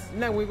through this.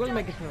 Ναι, we will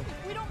make it through.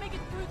 If we don't make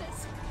it through this,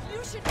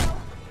 you should know.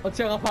 Ότι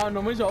σε αγαπάω,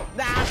 νομίζω.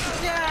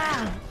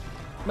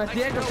 Μας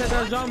διέκοψε το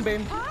zombie.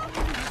 You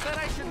said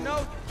I should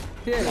know.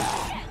 Τι έλεγε.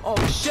 Oh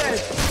shit.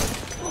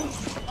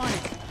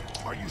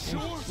 Are you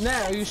sure? Ναι,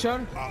 are you sure?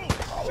 Oh,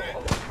 shit.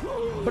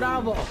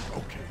 Μπράβο.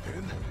 Okay,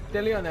 then.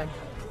 Τελείωνε.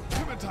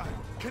 Clementine,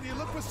 can you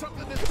look for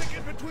something to stick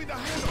in between the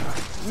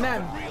handles?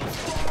 Ναι. Real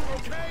strong,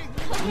 okay?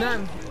 Ναι,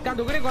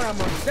 κάτω γρήγορα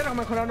όμως. Δεν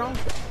έχουμε χρόνο.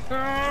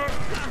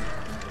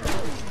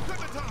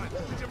 Clementine,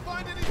 did you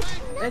find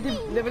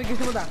anything? Δεν βρήκες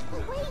τίποτα.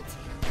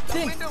 Τι?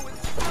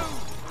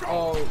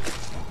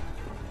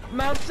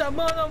 Με άφησα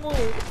μόνο μου.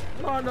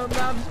 Μόνο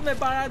με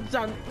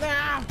παράτησαν.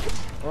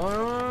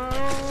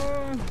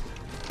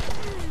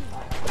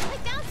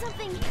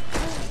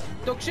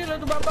 Το ξύλο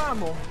του μπαμπά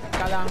μου.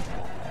 Καλά.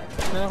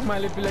 Δεν έχουμε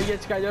άλλη επιλογή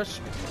έτσι κι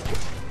αλλιώς.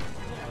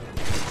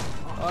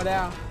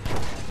 Ωραία.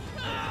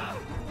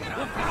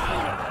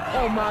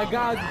 Oh my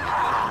god.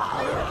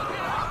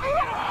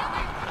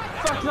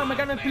 Fuck, να με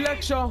κάνει να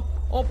επιλέξω.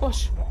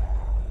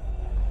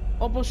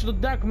 Όπως το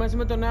Duck μαζί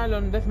με τον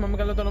άλλον. Δεν θυμάμαι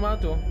καλά το όνομά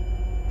του.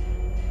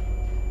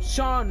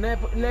 Sean, ναι,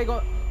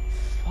 λέγω.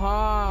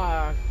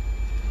 Fuck.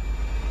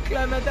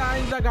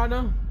 Clementine, τι θα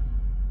κάνω.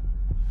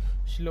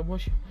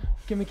 Slow-motion.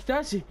 Και με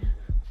κοιτάζει.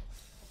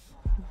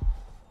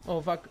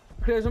 Oh fuck.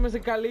 Χρειαζόμαστε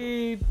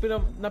καλή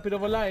να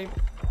πυροβολάει.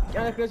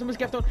 Αλλά χρειαζόμαστε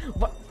και αυτόν.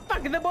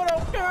 Fuck, δεν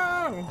μπορώ.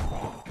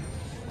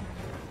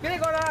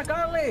 Γρήγορα,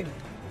 Carly.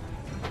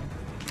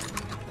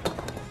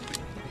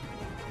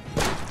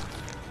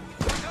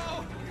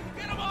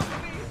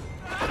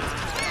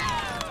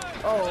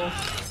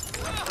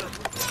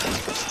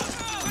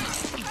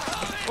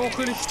 Ω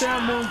Χριστέ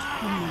μου.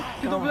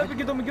 Και το βλέπει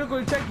και το μικρό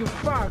κοριτσάκι.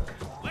 Fuck.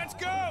 Let's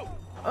go!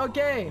 Οκ.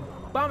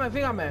 Πάμε,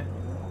 φύγαμε.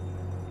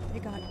 They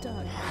got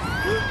Doug.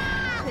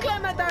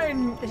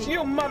 Clementine!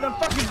 You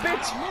motherfucking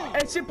bitch!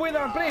 Εσύ που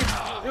είδαμε πριν!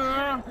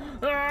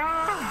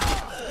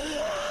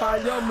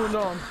 Παλιό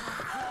μουνό.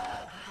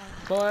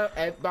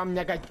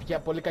 Πάμε μια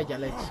πολύ κακιά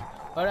λέξη.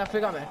 Ωραία,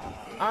 φύγαμε.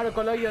 Άρα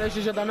οικολόγιο,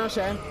 είσαι ζωντανός,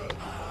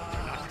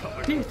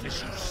 Τι!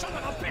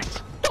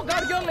 Το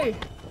καριόλι!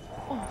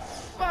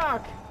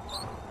 Fuck!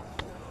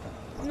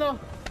 No!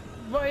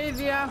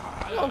 Βοήθεια!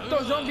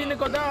 Το ζόμπι είναι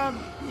κοντά!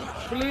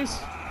 Please!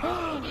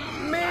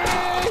 Μη!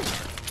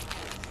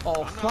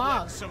 Oh,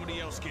 fuck!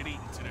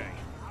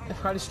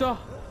 Ευχαριστώ.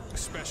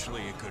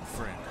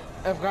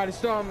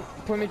 Ευχαριστώ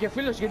που είμαι και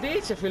φίλος, γιατί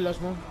είσαι φίλος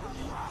μου.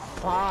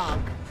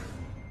 Fuck.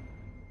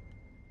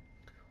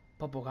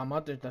 Πόπο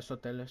γαμάτος ήταν στο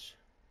τέλος.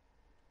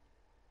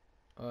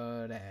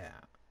 Ωραία.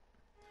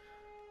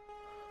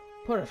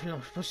 Ωραία φίλο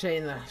μου, πώς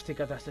είναι αυτή η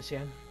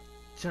κατάσταση.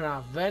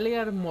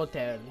 Traveler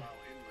Motel.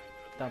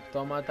 Τα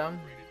πτώματα.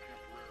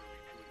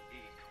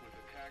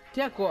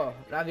 Τι ακούω,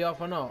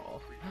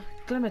 ραδιόφωνο.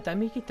 Κλέμετα,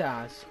 μη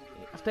κοιτάς.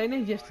 Αυτά είναι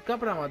ιδιαστικά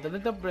πράγματα,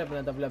 δεν τα πρέπει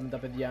να τα βλέπουν τα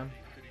παιδιά.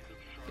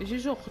 Εσύ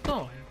είσαι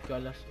 8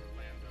 κιόλας.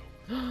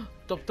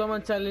 Το πτώμα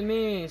της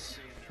Αλληνής.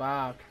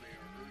 Fuck.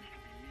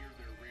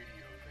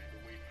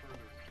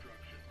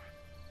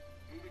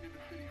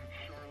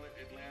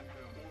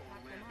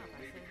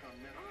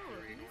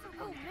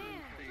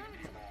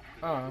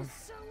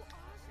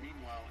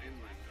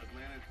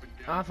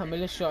 Α, θα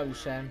μιλήσει σε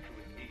όλους,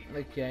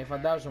 Οκ,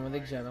 φαντάζομαι,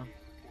 δεν ξέρω.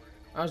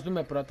 Ας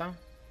δούμε πρώτα.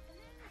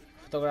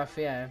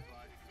 Φωτογραφία,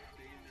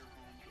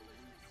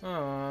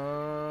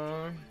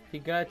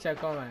 την κράτησε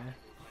ακόμα,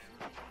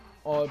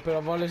 Ο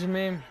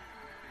πυροβόλισμοι.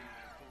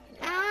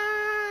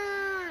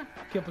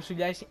 Και όπως σου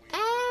λιάσει.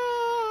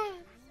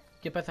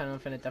 Και πέθανε μου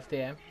φαίνεται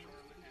αυτή,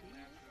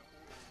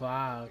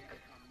 Fuck.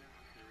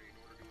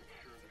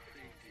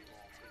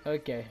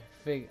 Οκ,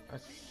 φύγε.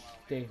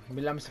 Τι,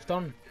 μιλάμε σε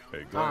αυτόν?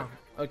 Α,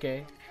 οκ.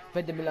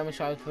 Δεν μιλάμε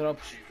σε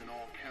ανθρώπους.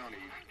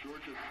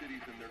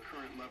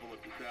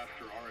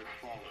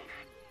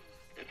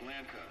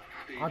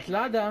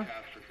 Ατλάντα.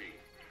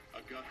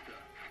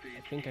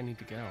 I think I need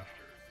to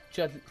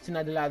go. Στην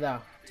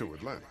Ατλάντα. To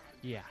Atlanta.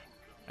 Yeah,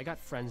 I got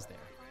friends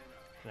there.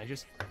 And I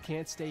just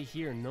can't stay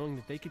here knowing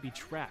that they could be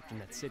trapped in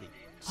that city.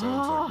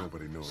 Sounds like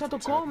nobody knows Σαν το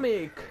what's happening.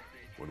 κόμικ.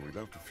 When we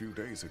left a few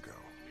days ago,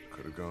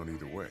 could have gone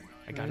either way.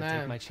 I gotta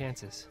take my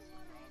chances.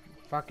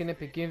 Fuck, είναι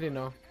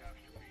επικίνδυνο.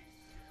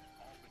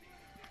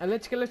 Αλλά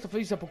έτσι και λες το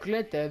φύγεις,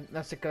 αποκλείεται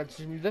να σε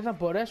κρατήσουμε. Δεν θα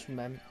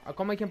μπορέσουμε.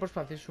 Ακόμα και αν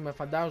προσπαθήσουμε,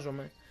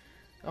 φαντάζομαι.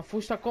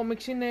 Αφού στα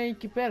κόμιξ είναι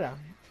εκεί πέρα.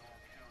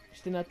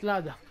 Στην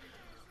Ατλάντα.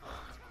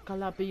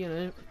 Καλά,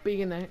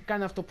 πήγαινε.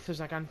 Κάνε αυτό που θες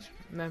να κάνεις.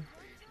 Ναι.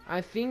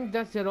 I think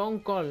that's the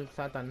wrong call,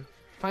 θα ήταν.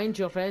 Find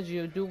your friends,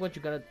 you do what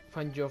you gotta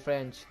find your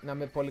friends. Να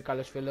είμαι πολύ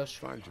καλός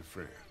φίλος. Find your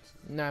friends.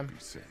 Ναι.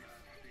 Be safe.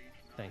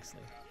 Thanks,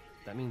 Lee.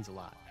 That means a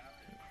lot.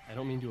 I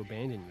don't mean to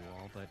abandon you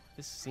all, but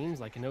this seems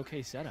like an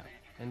okay setup.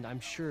 And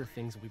I'm sure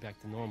things will be back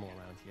to normal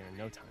around here in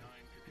no time.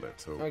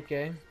 Let's hope.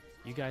 Okay.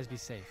 You guys be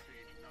safe.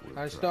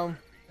 Ευχαριστώ.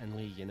 And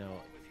Lee, you know,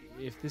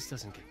 if this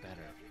doesn't get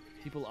better,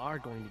 people are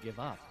going to give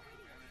up.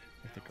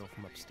 Like the girl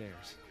from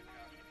upstairs.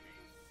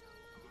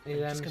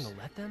 You're just gonna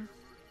let them?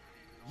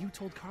 You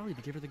told Carly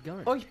to give her the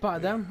gun. Όχι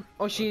πάντα.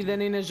 Όχι, δεν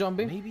είναι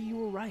ζόμπι. Maybe you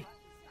were right.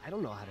 I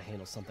don't know how to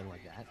handle something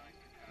like that.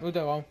 Ούτε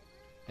εγώ.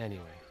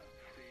 Anyway,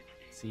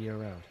 see you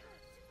around.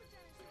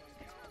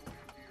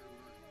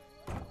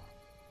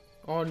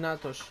 Ω,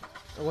 νάτος.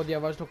 Εγώ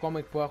διαβάζω το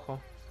κόμικ που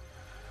έχω.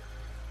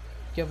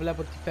 Και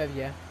βλέπω τι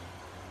φεύγει,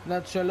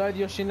 Νάτος, ο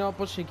ίδιος είναι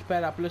όπως εκεί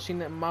πέρα, απλώς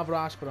είναι μαύρο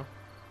άσπρο.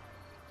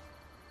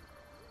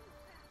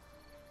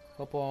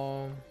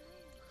 Όπω...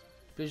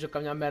 Ελπίζω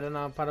καμιά μέρα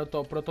να πάρω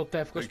το πρώτο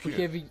τεύχος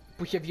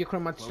που είχε βγει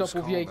χρωματιστό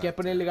που βγήκε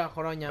πριν λίγα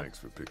χρόνια.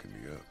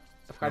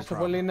 Ευχαριστώ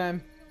πολύ,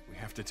 ναι.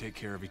 We have to take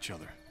care of each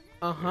other.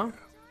 Αχα.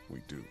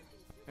 We do.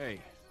 Hey,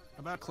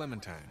 about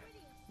Clementine.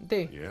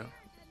 Τι? Yeah?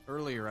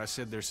 Earlier I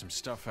said there's some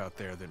stuff out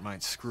there that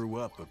might screw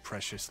up a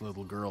precious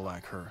little girl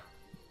like her.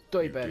 Το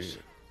είπες.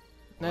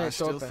 Ναι, I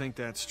το still είπε. think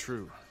that's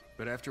true.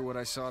 But after what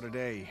I saw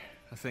today,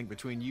 I think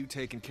between you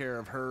taking care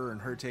of her and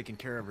her taking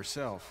care of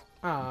herself,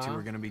 you two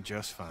are gonna be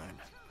just fine.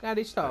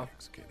 Ευχαριστώ.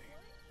 Thanks,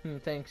 Kenny.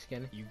 Thanks,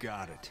 Kenny. You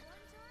got it.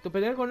 Το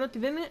περίεργο είναι ότι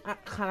δεν είναι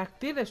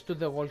χαρακτήρες του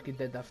The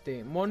Walking Dead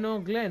αυτοί. Μόνο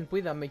ο Glenn που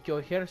είδαμε και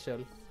ο Herschel.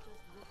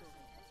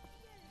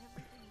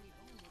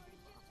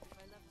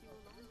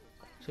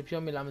 Σε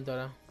ποιο μιλάμε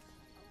τώρα?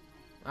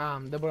 Α,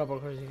 δεν μπορώ να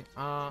προχωρήσει.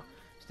 Α,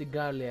 στην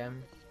Carly,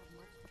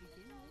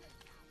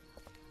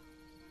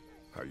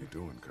 How you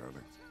doing,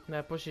 Carly?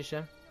 Ναι, πώς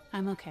είσαι?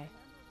 I'm okay.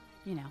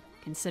 You know,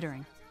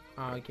 considering.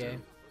 Α, οκ. Yeah.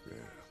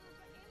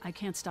 I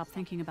can't stop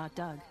thinking about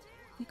Doug.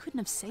 We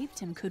couldn't have saved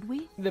him, could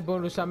we? Δεν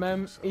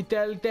μπορούσαμε. Η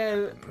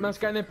Telltale μας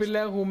κάνει I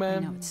επιλέγουμε.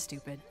 know it's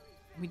stupid.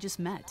 We just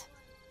met.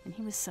 And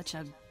he was such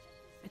a...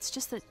 It's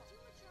just that...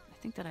 I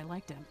think that I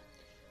liked him.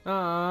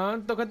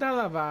 Α, το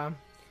κατάλαβα.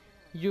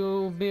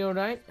 You'll be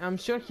alright? I'm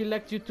sure he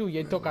liked you too.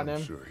 Γιατί το I'm έκανε.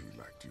 sure he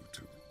liked you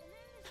too.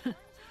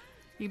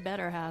 You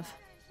better have.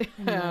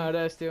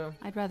 Ωραίο αστείο.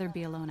 I'd rather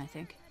be alone, I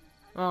think.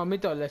 Μην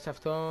το λες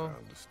αυτό.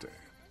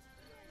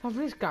 Θα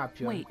βρεις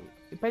κάποιον. Wait.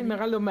 Υπάρχει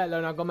μεγάλο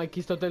μέλλον ακόμα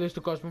εκεί στο τέλος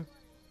του κόσμου.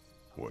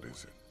 What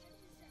is it?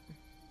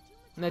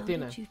 Ναι, τι How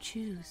είναι. did you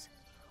choose?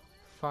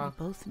 Fuck.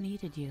 We both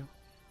needed you.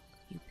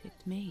 You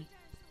picked me.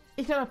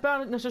 Ήθελα να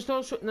πάω να σας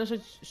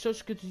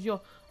σώσω και τους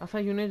δυο. I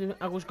thought you needed...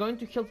 I was going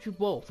to help you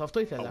both. Αυτό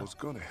I ήθελα.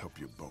 was gonna help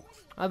you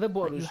both. Α, δεν But you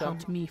μπορούσα.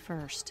 helped me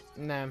first.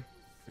 Ναι.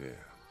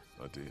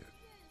 Yeah, I did.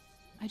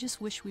 I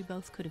just wish we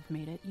both could have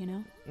made it, you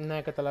know?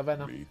 Ναι,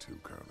 καταλαβαίνω. Me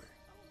too, Carly.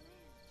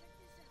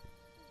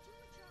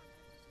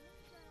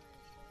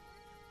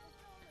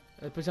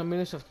 Ελπίζω να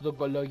μιλήσω σε αυτόν τον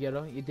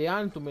κολόγερο, γιατί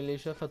αν του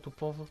μιλήσω θα του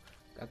πω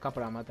κακά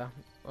πράγματα.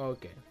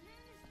 Οκ.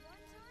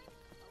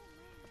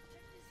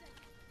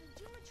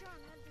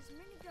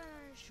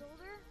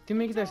 Τι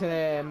με κοιτάς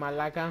ρε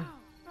μαλάκα?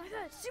 I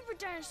thought Super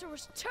Dinosaur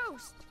was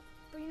toast,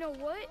 but you know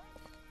what?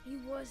 He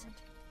wasn't.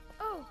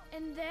 Oh,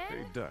 and then...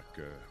 Hey, Duck,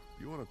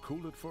 you wanna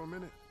cool it for a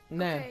minute?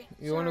 Ναι,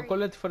 Okay, you wanna sorry.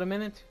 call it for a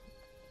minute?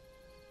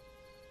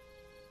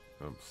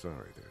 I'm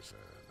sorry, there's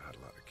not a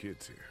lot of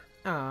kids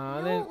here.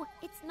 Α, δεν...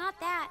 No, it's not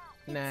that.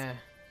 Ναι.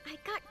 I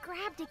got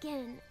grabbed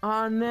again.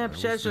 Α, ναι,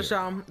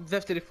 ψέσωσα.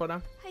 Δεύτερη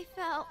φορά. I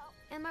fell,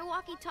 and my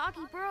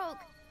walkie-talkie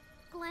broke.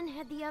 Glenn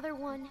had the other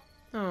one.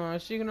 Α,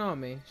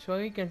 συγγνώμη. So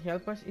you can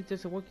help us? It's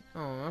just a walkie...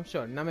 Oh, I'm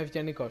sorry. Να είμαι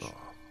ευγενικός.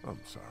 Oh,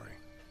 I'm sorry.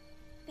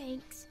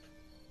 Thanks.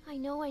 I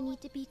know I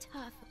need to be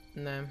tough.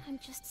 Ναι. I'm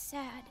just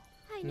sad.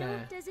 I know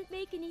Nah. it doesn't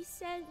make any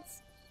sense,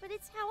 but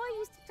it's how I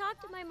used to talk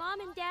to my mom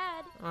and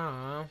dad.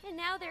 Α, And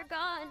now they're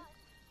gone.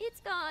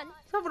 It's gone.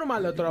 θα βρούμε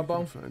άλλο Maybe we τρόπο.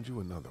 can find you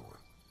another one.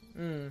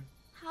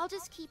 I'll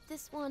just keep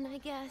this one, I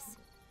guess.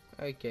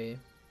 Οκ.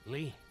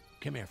 Lee,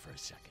 come here for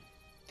a second.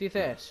 Τι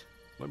θες?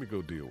 Let me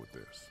go deal with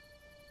this.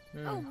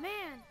 Oh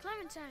man,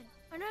 Clementine,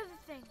 another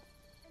thing.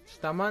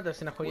 Σταμάτα, What do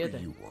συναχωριέται.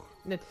 you want?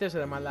 Ναι, τι θες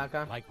ρε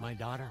μαλάκα? Like my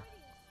daughter?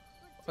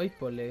 Όχι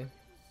πολύ.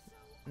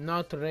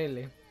 Not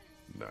really.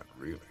 Not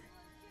really.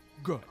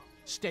 Good.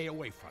 Stay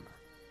away from her.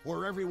 Or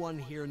everyone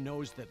here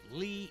knows that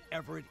Lee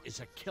Everett is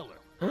a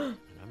killer.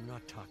 And I'm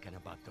not talking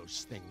about those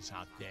things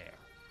out there.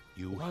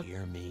 You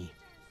hear me?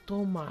 Το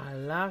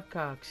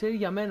μαλάκα. Ξέρει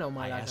για μένα ο I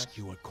μαλάκας. ask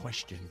you a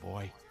question,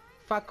 boy.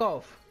 Fuck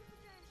off.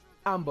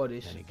 Αν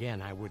μπορείς. And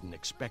again, I wouldn't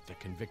expect a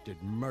convicted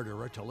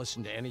murderer to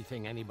listen to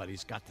anything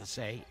anybody's got to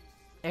say.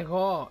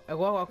 Εγώ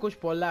έχω ακούσει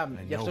πολλά.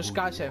 I Γι' know αυτό who you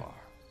σκάσε.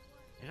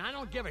 are. And I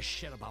don't give a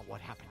shit about what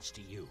happens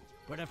to you.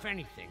 But if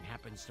anything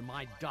happens to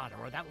my daughter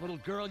or that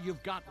little girl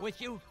you've got with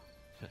you,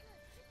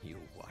 you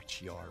watch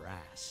your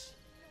ass.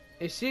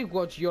 Εσύ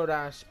watch your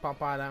ass,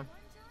 παπάρα.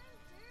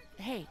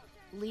 Hey,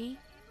 Lee,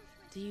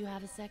 do you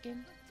have a second?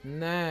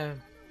 Ναι.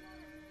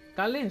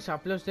 Καλή είσαι,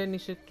 απλώς δεν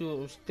είσαι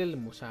του στυλ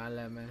μου, σαν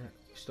λέμε,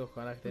 στο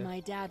χαρακτήρα. My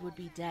dad would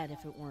be dead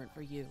if it weren't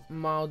for you.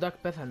 Μα ο Ντάκ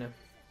πέθανε.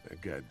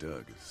 That guy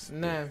Doug is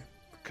Ναι.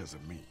 dead because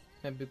of me.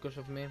 Because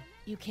of me.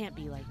 You can't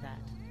be like that.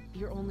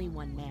 You're only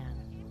one man.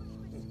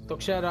 Το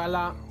ξέρω,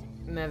 αλλά...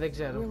 Ναι, δεν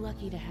ξέρω. We're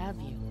lucky to have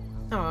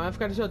you. Α,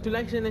 ευχαριστώ.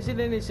 Τουλάχιστον εσύ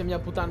δεν είσαι μια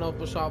πουτάνα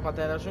όπως ο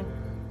πατέρας σου.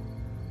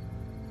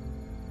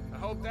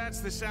 I hope that's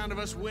the sound of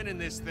us winning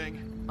this thing.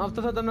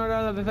 Αυτό θα ήταν ωραίο,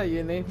 αλλά δεν θα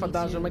γίνει.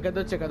 Φαντάζομαι 100%.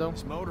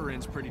 This motor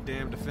inn's pretty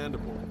damn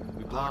defendable.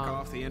 We block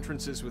off the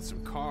entrances with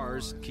some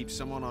cars, keep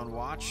someone on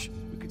watch.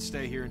 We could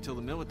stay here until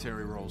the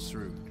military rolls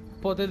through.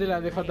 Πότε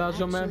δηλαδή, I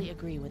φαντάζομαι,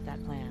 actually agree with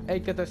that plan. έχει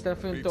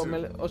καταστραφεί Me ο too.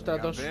 We got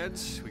στρατός.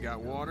 beds, we got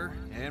water,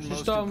 and most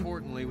Σωστό.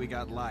 importantly, we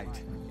got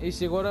light. Είσαι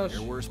σίγουρος? There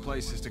are worse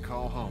places to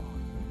call home.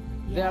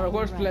 There are you're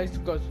worse right. places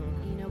to go to.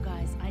 You know,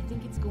 guys, I think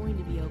it's going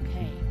to be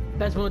okay.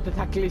 Πες μου ότι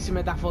θα κλείσει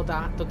με τα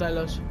φώτα το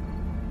τέλος.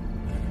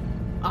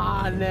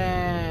 Α,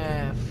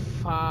 ναι.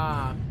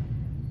 Fuck.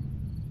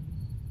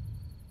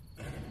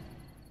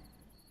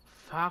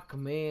 Fuck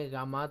me,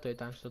 γαμάτο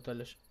ήταν στο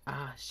τέλος. Α,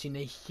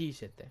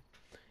 συνεχίζεται.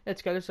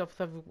 Έτσι καλώς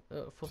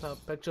αφού θα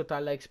παίξω τα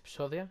άλλα 6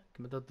 επεισόδια και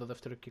μετά το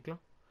δεύτερο κύκλο.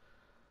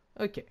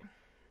 Οκ.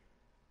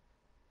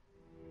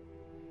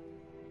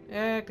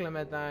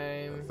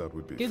 Clementine.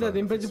 Κοίτα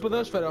την παίζει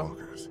ποδόσφαιρο.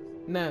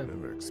 Ναι.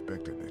 Never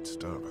expected they'd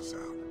starve us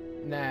out.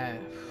 Ναι.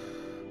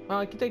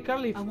 Α, κοίτα η Carly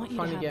I want you to have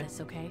φάνηκε.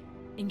 this, okay?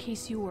 In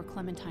case you or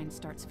Clementine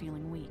starts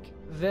feeling weak.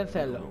 Δεν You don't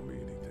θέλω. know me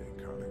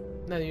anything,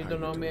 Carly. Ναι, you How don't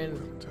you know me. doing,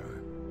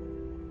 Clementine?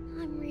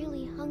 I'm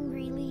really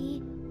hungry,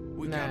 Lee.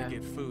 We Nah. gotta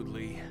get food,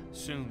 Lee.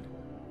 Soon.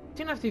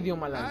 Τι είναι αυτοί οι δύο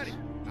μαλάκες?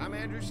 Howdy, I'm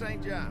Andrew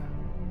St. John.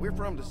 We're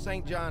from the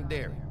St. John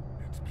Dairy.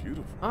 It's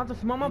beautiful. Α, το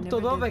θυμάμαι από το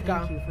Never did 12.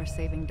 thank you for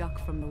saving Duck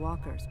from the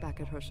walkers back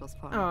at Herschel's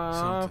farm. Α,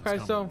 Something's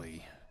ευχαριστώ. coming,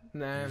 Lee.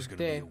 Ναι, There's gonna be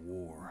τι. a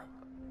war.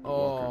 The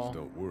walkers Oh.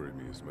 don't worry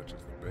me as much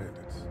as the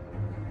bandits.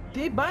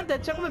 Τι,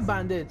 bandits, έχουμε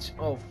bandits.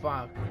 Oh,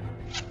 fuck.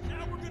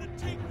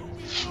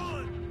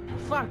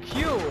 Fuck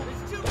you.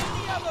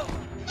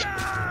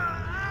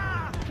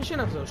 Ποιος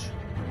είναι αυτός?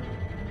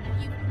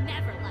 You've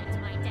never liked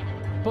my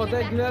dad.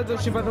 Ποτέ και δεν το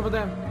συμπαθώ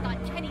ποτέ.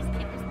 Thought Kenny's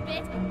kid was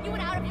bit. You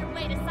went out of your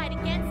way to side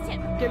against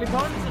him. Και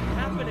λοιπόν,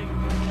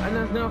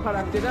 ένας νέος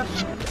χαρακτήρας.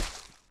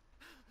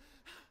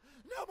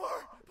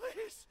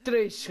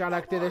 Τρεις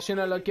χαρακτήρες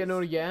είναι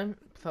ολοκαινούργια.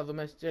 Θα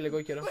δούμε σε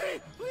λίγο καιρό.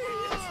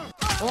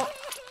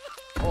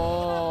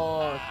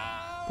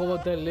 Ω, Πω,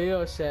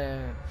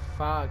 τελείωσε.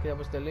 Fuck, κοίτα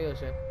πως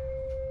τελείωσε.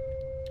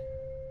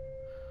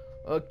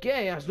 Οκ,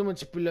 ας δούμε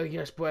τις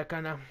επιλογές που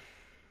έκανα.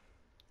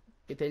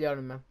 Και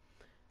τελειώνουμε.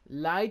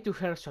 Lie to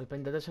Herschel,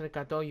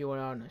 54% you were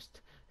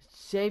honest.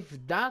 Save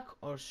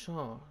duck or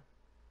so.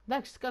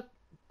 Εντάξει,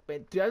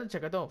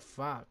 30%.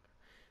 Fuck.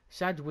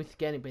 Side with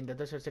Kenny,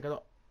 54%.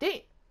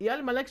 Τι! Οι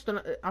άλλοι μαλάκες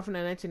τον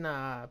άφηναν έτσι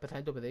να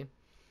πεθάνει το παιδί.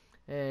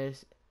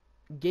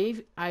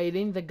 Gave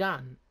Irene the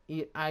gun.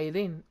 Η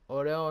Irene,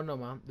 ωραίο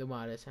όνομα, δεν μου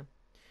άρεσε.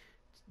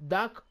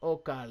 Duck or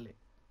Carly.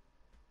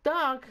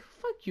 Duck,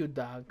 fuck you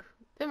Duck.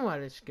 Δεν μου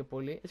αρέσει και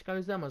πολύ, έτσι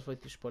καλώς δεν μας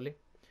βοηθήσει πολύ.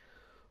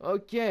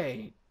 Οκ,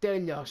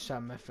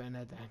 τελειώσαμε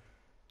φαίνεται.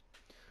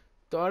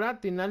 Τώρα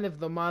την άλλη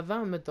εβδομάδα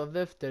με το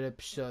δεύτερο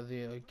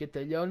επεισόδιο και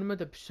τελειώνουμε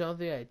το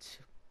επεισόδιο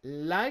έτσι.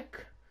 Like,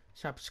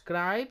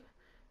 subscribe,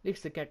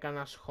 ρίξτε και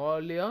κανένα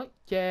σχόλιο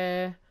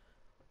και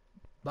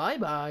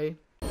bye bye.